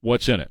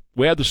what's in it.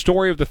 We had the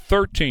story of the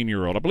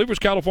 13-year-old, I believe it was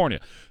California,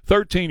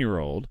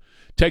 13-year-old,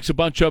 takes a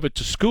bunch of it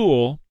to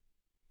school,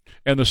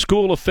 and the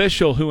school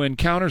official who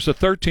encounters the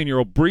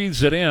 13-year-old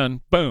breathes it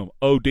in, boom,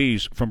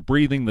 ODs from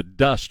breathing the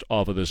dust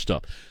off of this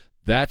stuff.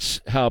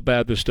 That's how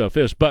bad this stuff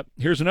is. But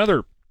here's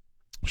another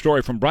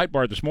story from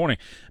Breitbart this morning.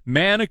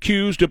 Man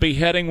accused of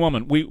beheading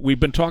woman. We've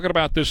been talking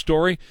about this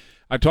story.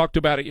 I talked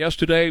about it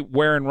yesterday.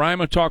 Ware and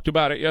Rima talked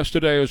about it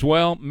yesterday as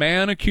well.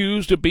 Man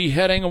accused of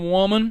beheading a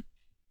woman.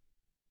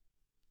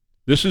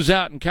 This is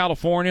out in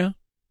California.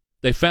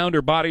 They found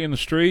her body in the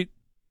street.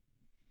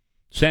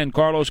 San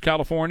Carlos,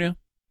 California.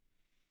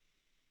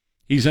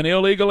 He's an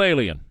illegal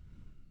alien.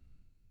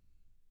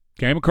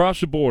 Came across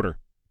the border.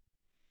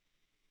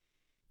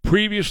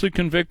 Previously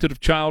convicted of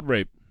child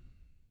rape.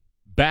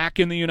 Back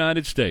in the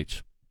United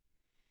States.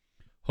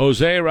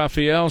 Jose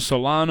Rafael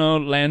Solano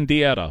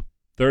Landieta,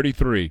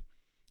 33.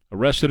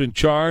 Arrested and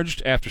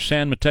charged after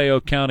San Mateo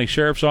County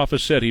Sheriff's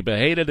Office said he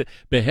beheaded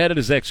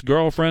his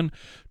ex-girlfriend,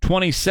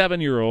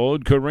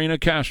 27-year-old Karina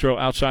Castro,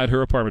 outside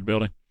her apartment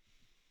building.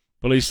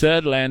 Police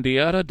said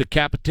Landieta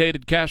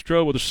decapitated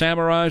Castro with a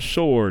samurai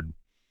sword.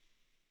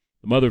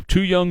 The mother of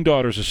 2 young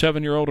daughters, a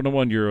 7-year-old and a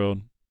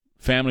 1-year-old.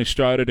 Family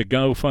started a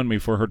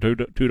GoFundMe for her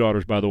two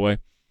daughters, by the way.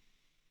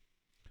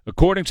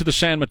 According to the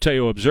San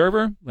Mateo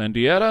Observer,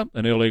 Landieta,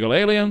 an illegal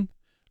alien,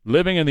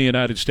 living in the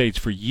United States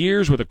for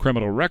years with a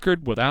criminal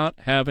record without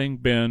having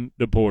been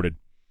deported.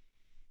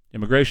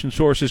 Immigration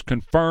sources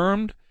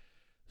confirmed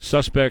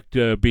suspect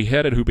who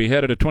beheaded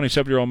a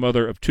 27-year-old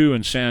mother of 2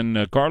 in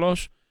San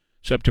Carlos,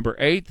 September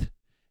 8th,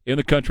 in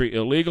the country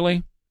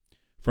illegally.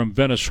 From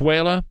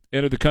Venezuela,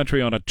 entered the country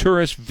on a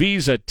tourist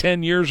visa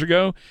 10 years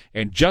ago,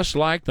 and just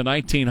like the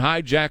 19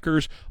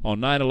 hijackers on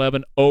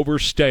 9/11,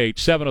 overstayed.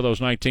 7 of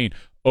those 19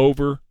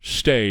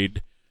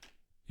 overstayed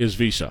his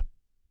visa.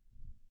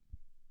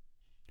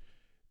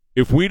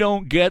 If we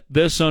don't get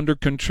this under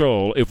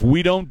control, if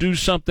we don't do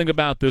something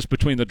about this,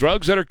 between the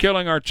drugs that are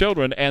killing our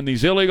children and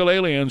these illegal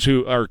aliens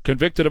who are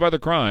convicted of other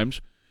crimes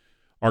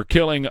are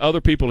killing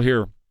other people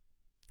here,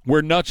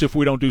 we're nuts if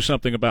we don't do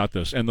something about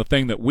this. And the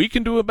thing that we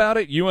can do about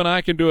it, you and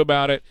I can do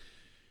about it,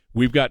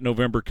 we've got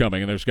November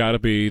coming, and there's got to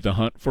be the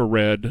hunt for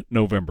red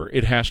November.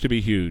 It has to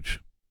be huge.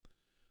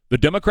 The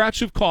Democrats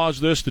have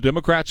caused this. The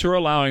Democrats are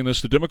allowing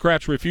this. The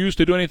Democrats refuse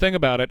to do anything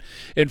about it.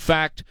 In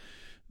fact,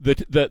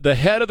 the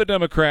head of the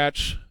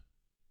Democrats,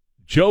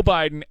 Joe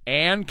Biden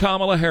and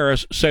Kamala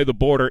Harris, say the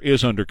border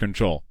is under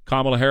control.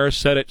 Kamala Harris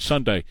said it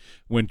Sunday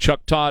when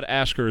Chuck Todd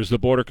asked her, is the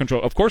border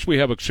controlled? Of course we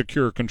have a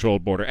secure,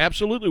 controlled border.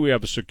 Absolutely we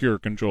have a secure,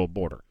 controlled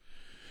border.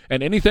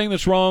 And anything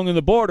that's wrong in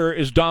the border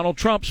is Donald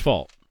Trump's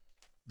fault.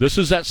 This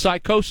is that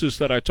psychosis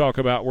that I talk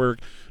about where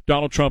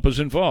Donald Trump is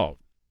involved.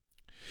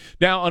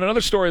 Now, on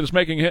another story that's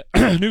making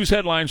news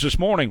headlines this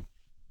morning,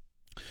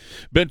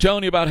 been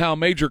telling you about how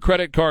major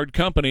credit card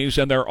companies,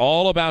 and they're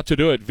all about to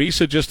do it.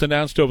 Visa just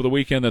announced over the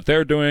weekend that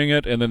they're doing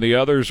it, and then the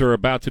others are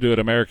about to do it.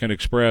 American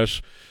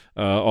Express,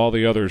 all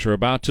the others are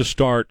about to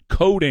start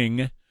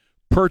coding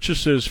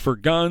purchases for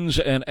guns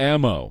and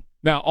ammo.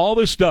 Now, all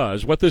this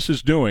does, what this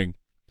is doing,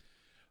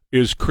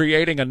 is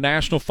creating a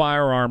national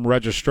firearm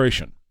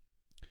registration,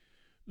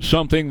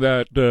 something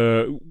that,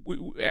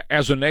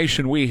 as a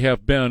nation, we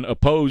have been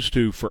opposed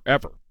to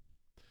forever.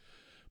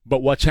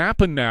 But what's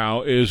happened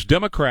now is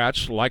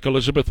Democrats, like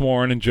Elizabeth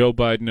Warren and Joe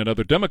Biden and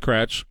other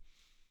Democrats,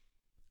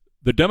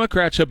 the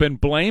Democrats have been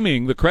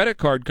blaming the credit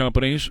card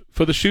companies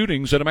for the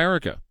shootings in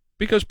America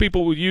because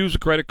people will use a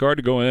credit card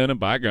to go in and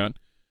buy a gun.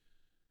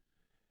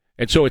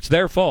 And so it's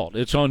their fault.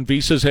 It's on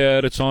Visa's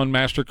head. It's on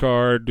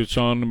MasterCard. It's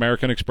on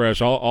American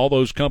Express. All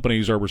those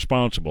companies are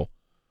responsible.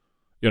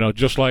 You know,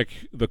 just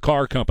like the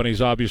car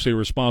companies obviously are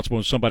responsible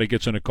when somebody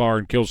gets in a car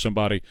and kills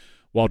somebody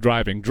while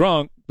driving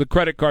drunk, the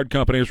credit card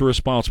companies are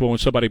responsible when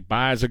somebody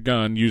buys a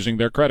gun using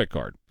their credit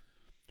card.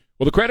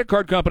 Well, the credit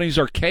card companies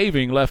are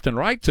caving left and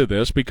right to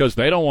this because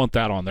they don't want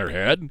that on their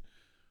head.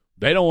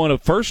 They don't want to,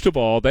 first of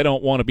all, they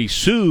don't want to be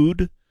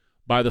sued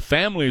by the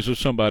families of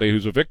somebody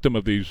who's a victim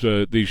of these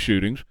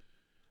shootings.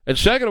 And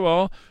second of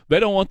all, they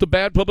don't want the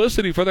bad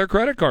publicity for their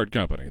credit card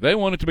company. They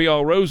want it to be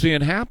all rosy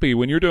and happy.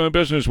 When you're doing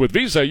business with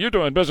Visa, you're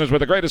doing business with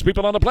the greatest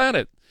people on the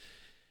planet.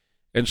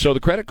 And so the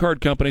credit card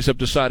companies have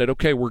decided,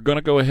 okay, we're going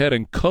to go ahead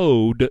and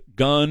code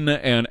gun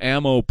and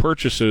ammo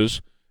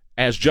purchases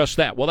as just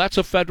that. Well, that's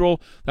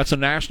a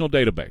national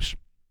database.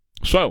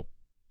 So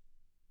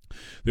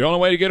The only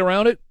way to get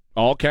around it,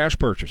 all cash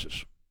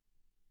purchases.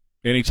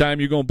 Anytime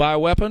you're going to buy a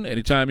weapon,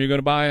 anytime you're going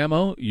to buy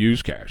ammo,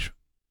 use cash.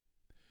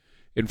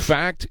 In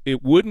fact,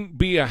 it wouldn't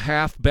be a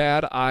half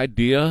bad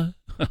idea,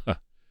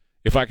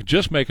 if I could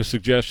just make a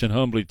suggestion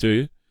humbly to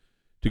you,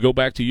 to go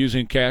back to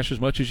using cash as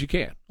much as you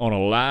can on a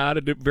lot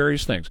of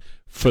various things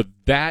for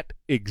that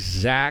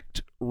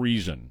exact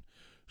reason,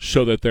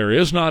 so that there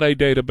is not a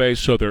database,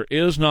 so there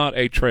is not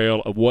a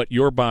trail of what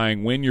you're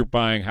buying, when you're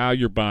buying, how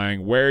you're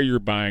buying, where you're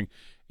buying,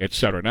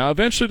 etc. Now,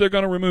 eventually they're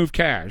going to remove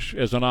cash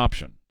as an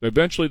option.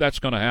 Eventually that's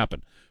going to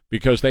happen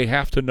because they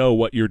have to know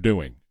what you're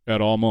doing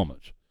at all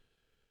moments.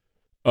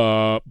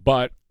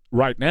 But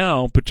right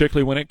now,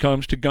 particularly when it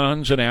comes to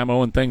guns and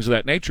ammo and things of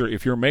that nature,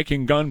 if you're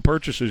making gun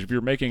purchases, if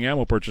you're making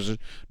ammo purchases,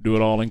 do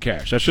it all in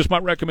cash. That's just my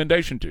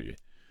recommendation to you.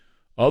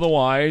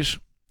 Otherwise,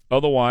 they're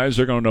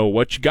going to know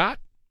what you got,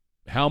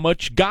 how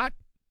much you got.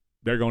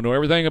 They're going to know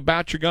everything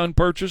about your gun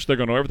purchase. They're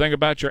going to know everything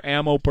about your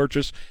ammo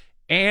purchase,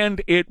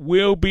 and it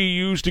will be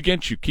used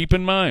against you. Keep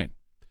in mind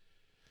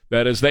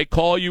that as they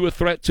call you a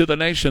threat to the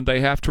nation, they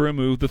have to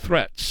remove the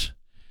threats.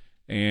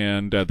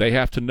 And they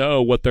have to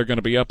know what they're going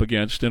to be up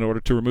against in order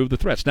to remove the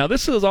threats. Now,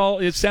 this is all,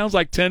 it sounds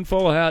like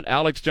tinfoil hat,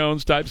 Alex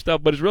Jones type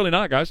stuff, but it's really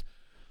not, guys.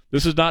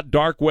 This is not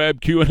dark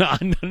web,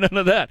 QAnon, none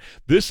of that.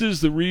 This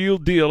is the real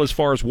deal as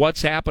far as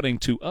what's happening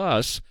to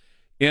us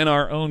in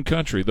our own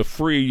country, the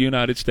free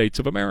United States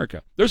of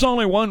America. There's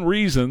only one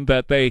reason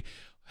that they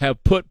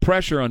have put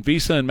pressure on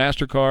Visa and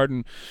MasterCard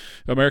and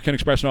American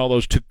Express and all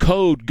those to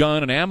code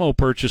gun and ammo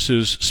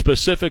purchases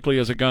specifically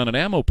as a gun and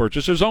ammo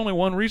purchase. There's only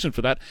one reason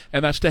for that,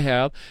 and that's to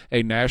have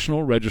a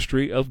national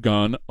registry of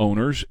gun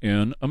owners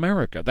in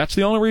America. That's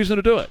the only reason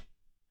to do it,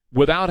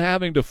 without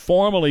having to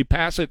formally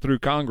pass it through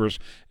Congress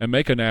and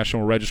make a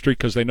national registry,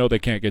 because they know they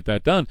can't get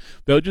that done.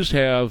 They'll just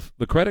have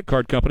the credit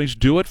card companies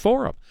do it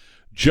for them.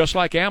 Just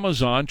like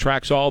Amazon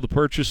tracks all the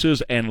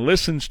purchases and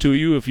listens to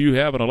you if you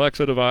have an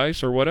Alexa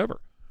device or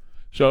whatever.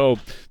 So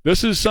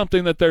this is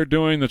something that they're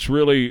doing that's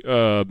really,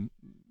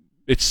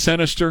 it's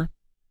sinister.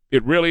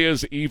 It really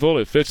is evil.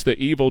 It fits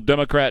the evil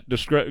Democrat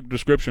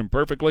description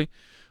perfectly.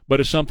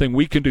 But it's something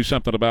we can do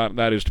something about, and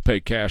that is to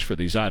pay cash for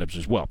these items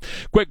as well.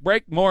 Quick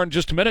break, more in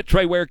just a minute.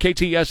 Trey Ware,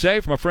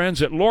 KTSA, from our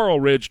friends at Laurel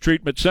Ridge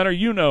Treatment Center.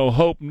 You know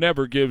hope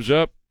never gives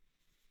up.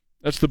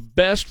 That's the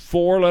best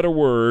four-letter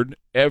word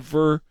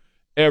ever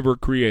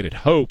created.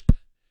 Hope.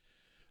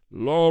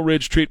 Laurel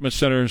Ridge Treatment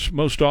Center's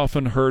most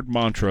often heard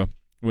mantra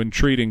when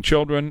treating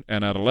children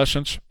and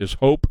adolescents is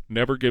hope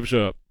never gives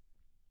up.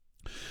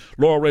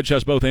 Laurel Ridge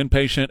has both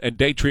inpatient and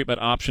day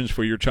treatment options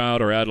for your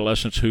child or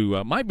adolescents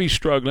who might be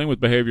struggling with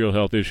behavioral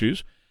health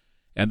issues,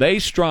 and they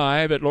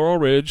strive at Laurel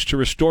Ridge to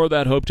restore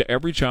that hope to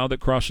every child that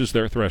crosses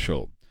their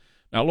threshold.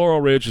 Now,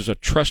 Laurel Ridge is a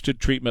trusted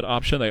treatment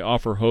option. They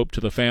offer hope to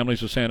the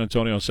families of San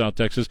Antonio and South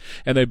Texas,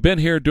 and they've been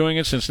here doing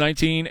it since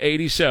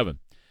 1987.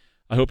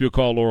 I hope you'll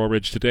call Laurel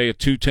Ridge today at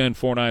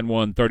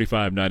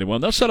 210-491-3591.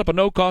 They'll set up a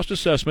no-cost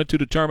assessment to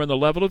determine the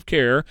level of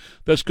care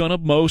that's going to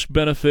most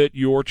benefit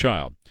your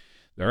child.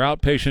 Their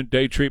outpatient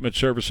day treatment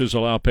services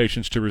allow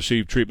patients to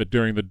receive treatment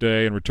during the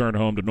day and return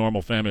home to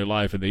normal family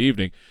life in the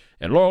evening.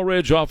 And Laurel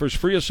Ridge offers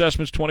free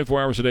assessments 24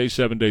 hours a day,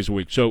 7 days a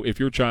week. So if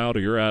your child or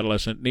your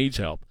adolescent needs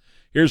help,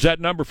 here's that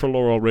number for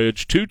Laurel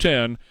Ridge,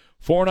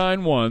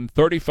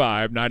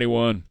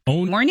 210-491-3591.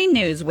 Morning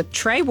News with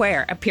Trey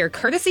Ware appear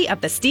courtesy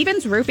of the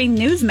Stevens Roofing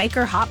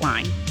Newsmaker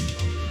Hotline.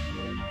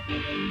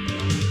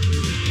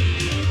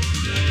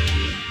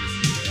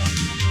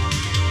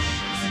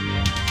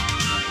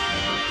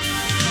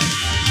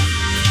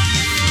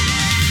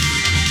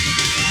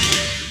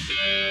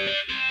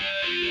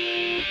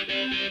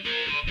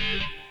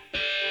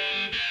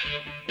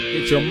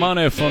 Get your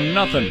money for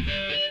nothing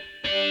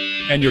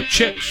and your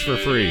chicks for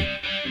free.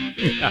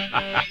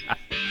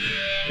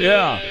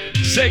 Yeah,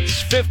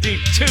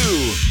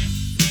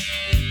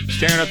 6:52.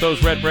 Staring at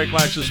those red brake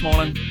lights this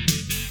morning.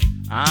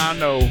 I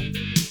know,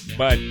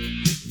 but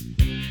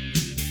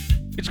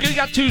it's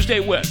got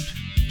Tuesday whipped.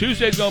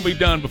 Tuesday's going to be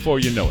done before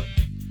you know it.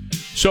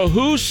 So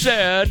who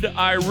said,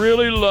 I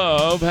really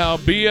love how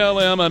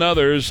BLM and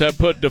others have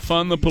put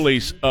defund the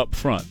police up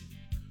front?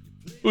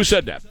 Who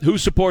said that? Who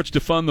supports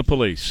defund the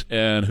police?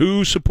 And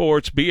who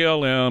supports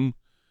BLM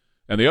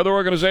and the other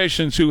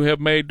organizations who have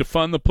made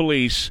defund the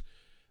police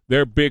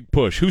their big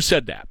push? Who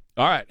said that?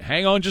 All right,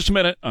 hang on just a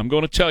minute. I'm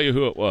going to tell you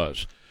who it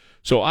was.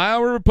 So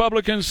Iowa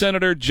Republican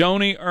Senator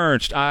Joni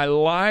Ernst. I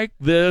like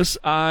this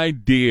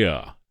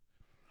idea.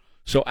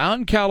 So out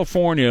in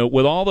California,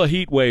 with all the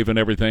heat wave and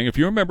everything, if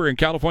you remember in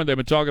California, they've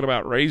been talking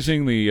about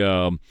raising the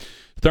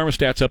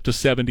thermostats up to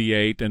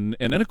 78. And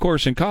then, of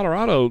course, in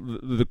Colorado,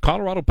 the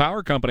Colorado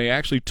Power Company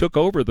actually took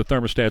over the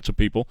thermostats of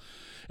people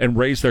and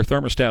raised their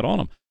thermostat on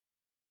them.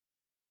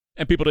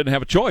 And people didn't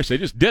have a choice. They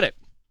just did it.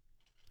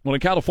 Well, in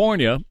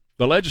California,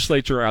 the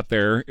legislature out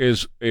there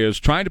is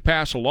trying to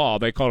pass a law.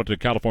 They call it the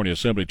California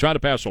Assembly, trying to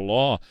pass a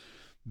law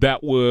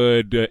that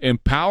would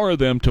empower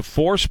them to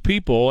force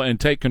people and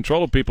take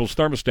control of people's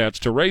thermostats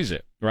to raise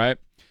it, right?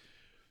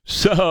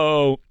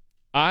 So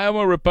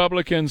Iowa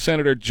Republican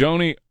Senator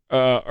Joni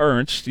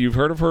Ernst, you've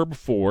heard of her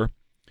before,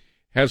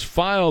 has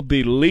filed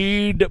the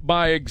Lead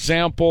by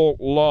Example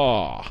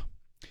law,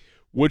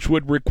 which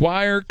would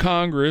require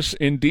Congress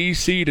in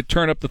D.C. to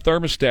turn up the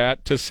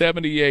thermostat to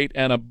 78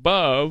 and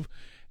above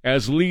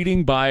as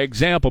leading by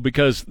example,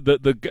 because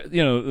the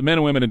men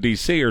and women in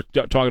D.C. are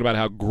talking about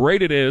how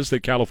great it is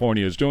that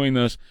California is doing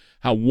this,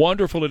 how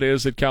wonderful it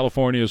is that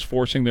California is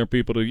forcing their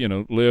people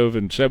to, live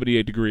in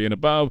 78 degree and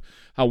above,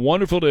 how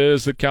wonderful it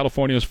is that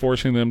California is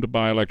forcing them to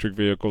buy electric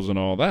vehicles and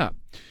all that.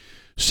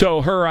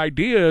 So her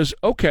idea is,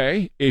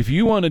 okay, if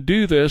you want to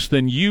do this,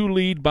 then you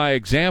lead by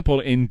example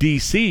in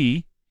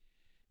D.C.,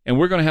 and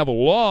we're going to have a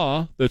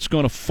law that's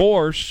going to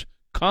force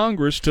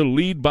Congress to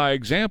lead by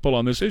example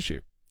on this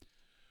issue.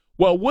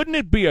 Well, wouldn't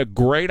it be a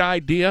great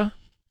idea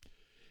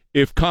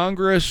if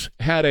Congress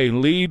had a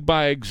lead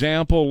by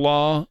example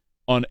law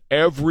on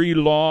every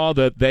law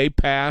that they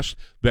pass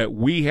that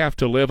we have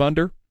to live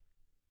under?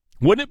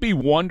 Wouldn't it be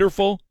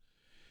wonderful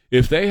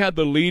if they had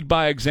the lead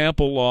by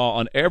example law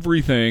on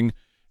everything,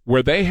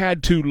 where they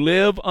had to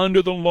live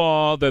under the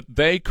law that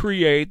they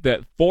create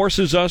that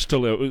forces us to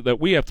live, that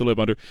we have to live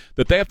under,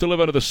 that they have to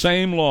live under the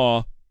same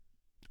law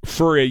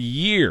for a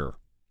year,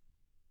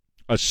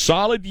 a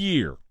solid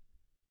year,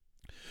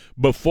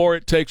 before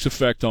it takes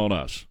effect on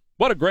us?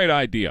 What a great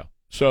idea.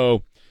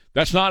 So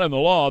that's not in the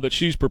law that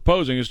she's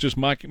proposing. It's just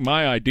my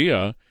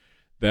idea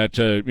that,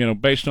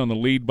 based on the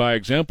lead by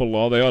example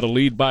law, they ought to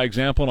lead by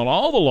example on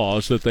all the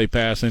laws that they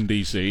pass in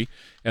D.C.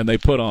 and they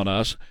put on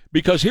us.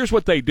 Because here's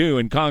what they do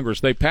in Congress.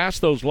 They pass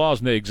those laws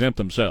and they exempt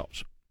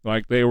themselves.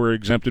 Like they were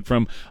exempted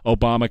from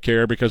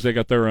Obamacare because they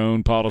got their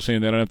own policy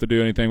and they don't have to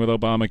do anything with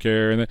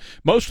Obamacare. And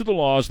most of the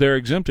laws they're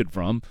exempted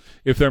from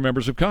if they're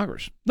members of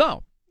Congress.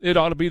 No, it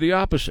ought to be the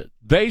opposite.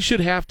 They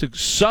should have to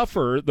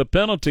suffer the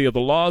penalty of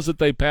the laws that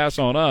they pass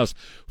on us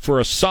for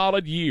a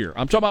solid year.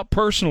 I'm talking about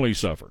personally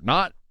suffer,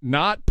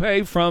 not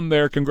pay from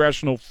their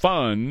congressional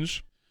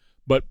funds,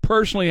 but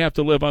personally have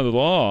to live under the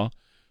law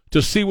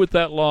to see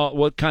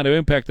what kind of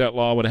impact that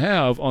law would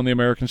have on the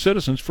American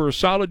citizens for a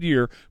solid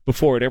year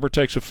before it ever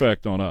takes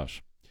effect on us.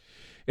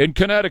 In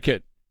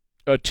Connecticut,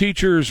 a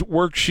teacher's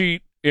worksheet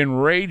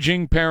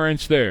enraging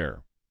parents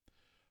there.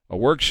 A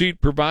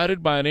worksheet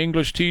provided by an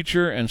English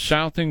teacher in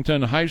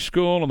Southington High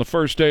School on the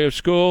first day of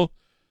school,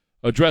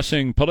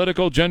 addressing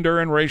political, gender,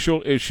 and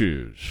racial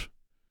issues.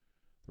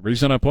 The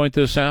reason I point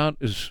this out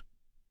is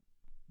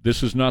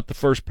this is not the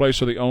first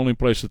place or the only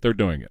place that they're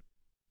doing it.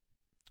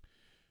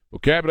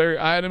 Vocabulary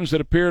items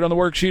that appeared on the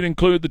worksheet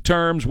include the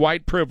terms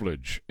white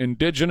privilege,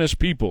 indigenous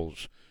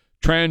peoples,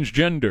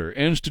 transgender,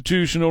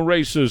 institutional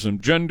racism,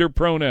 gender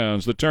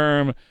pronouns, the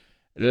term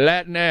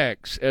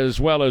Latinx, as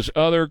well as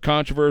other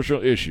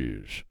controversial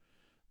issues.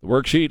 The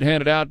worksheet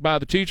handed out by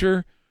the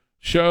teacher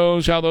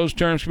shows how those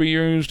terms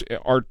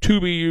are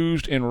to be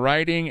used in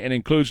writing and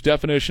includes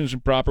definitions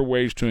and proper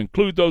ways to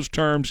include those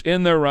terms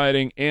in their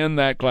writing in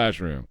that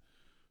classroom.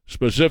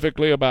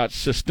 Specifically about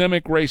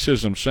systemic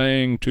racism,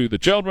 saying to the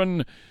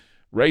children,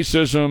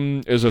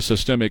 racism is a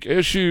systemic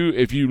issue.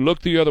 If you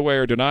look the other way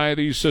or deny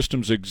these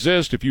systems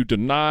exist, if you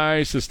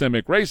deny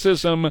systemic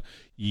racism,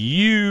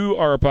 you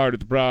are a part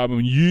of the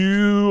problem.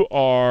 You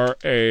are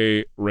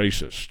a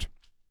racist.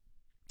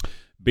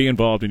 Be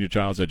involved in your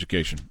child's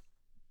education.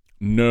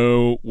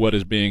 Know what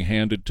is being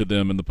handed to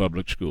them in the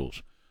public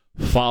schools.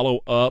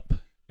 Follow up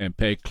and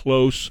pay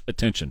close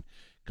attention,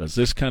 because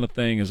this kind of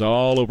thing is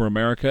all over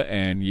America,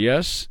 and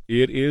yes,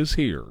 it is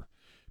here.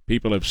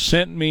 People have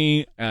sent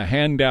me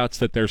handouts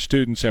that their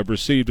students have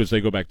received as they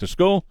go back to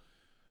school,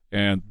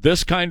 and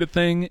this kind of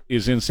thing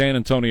is in San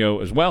Antonio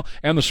as well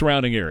and the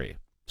surrounding area.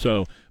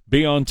 So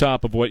be on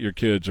top of what your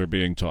kids are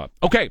being taught.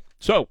 Okay,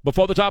 so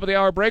before the top of the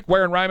hour break,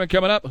 Ware and Ryman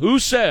coming up. Who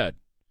said?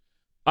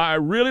 I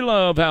really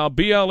love how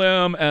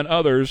BLM and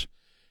others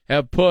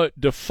have put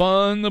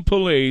defund the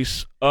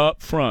police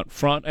up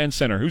front and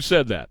center. Who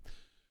said that?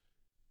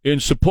 In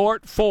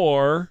support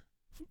for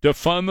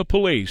defund the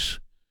police,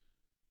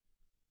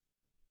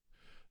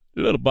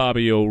 little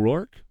Bobby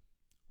O'Rourke,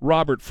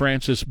 Robert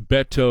Francis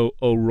Beto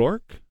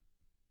O'Rourke,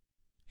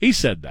 he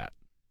said that.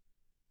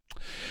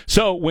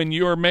 So when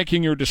you're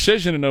making your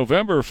decision in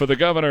November for the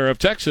governor of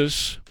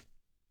Texas,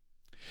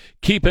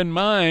 keep in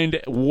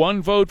mind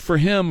one vote for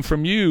him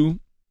from you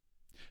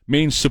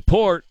means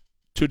support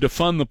to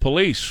defund the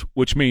police,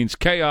 which means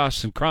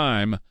chaos and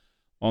crime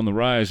on the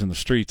rise in the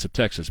streets of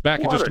Texas.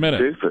 Back in just a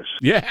minute. Doofus.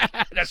 Yeah,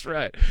 that's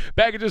right.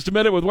 Back in just a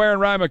minute with Ware and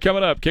Ryman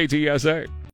coming up, KTSA.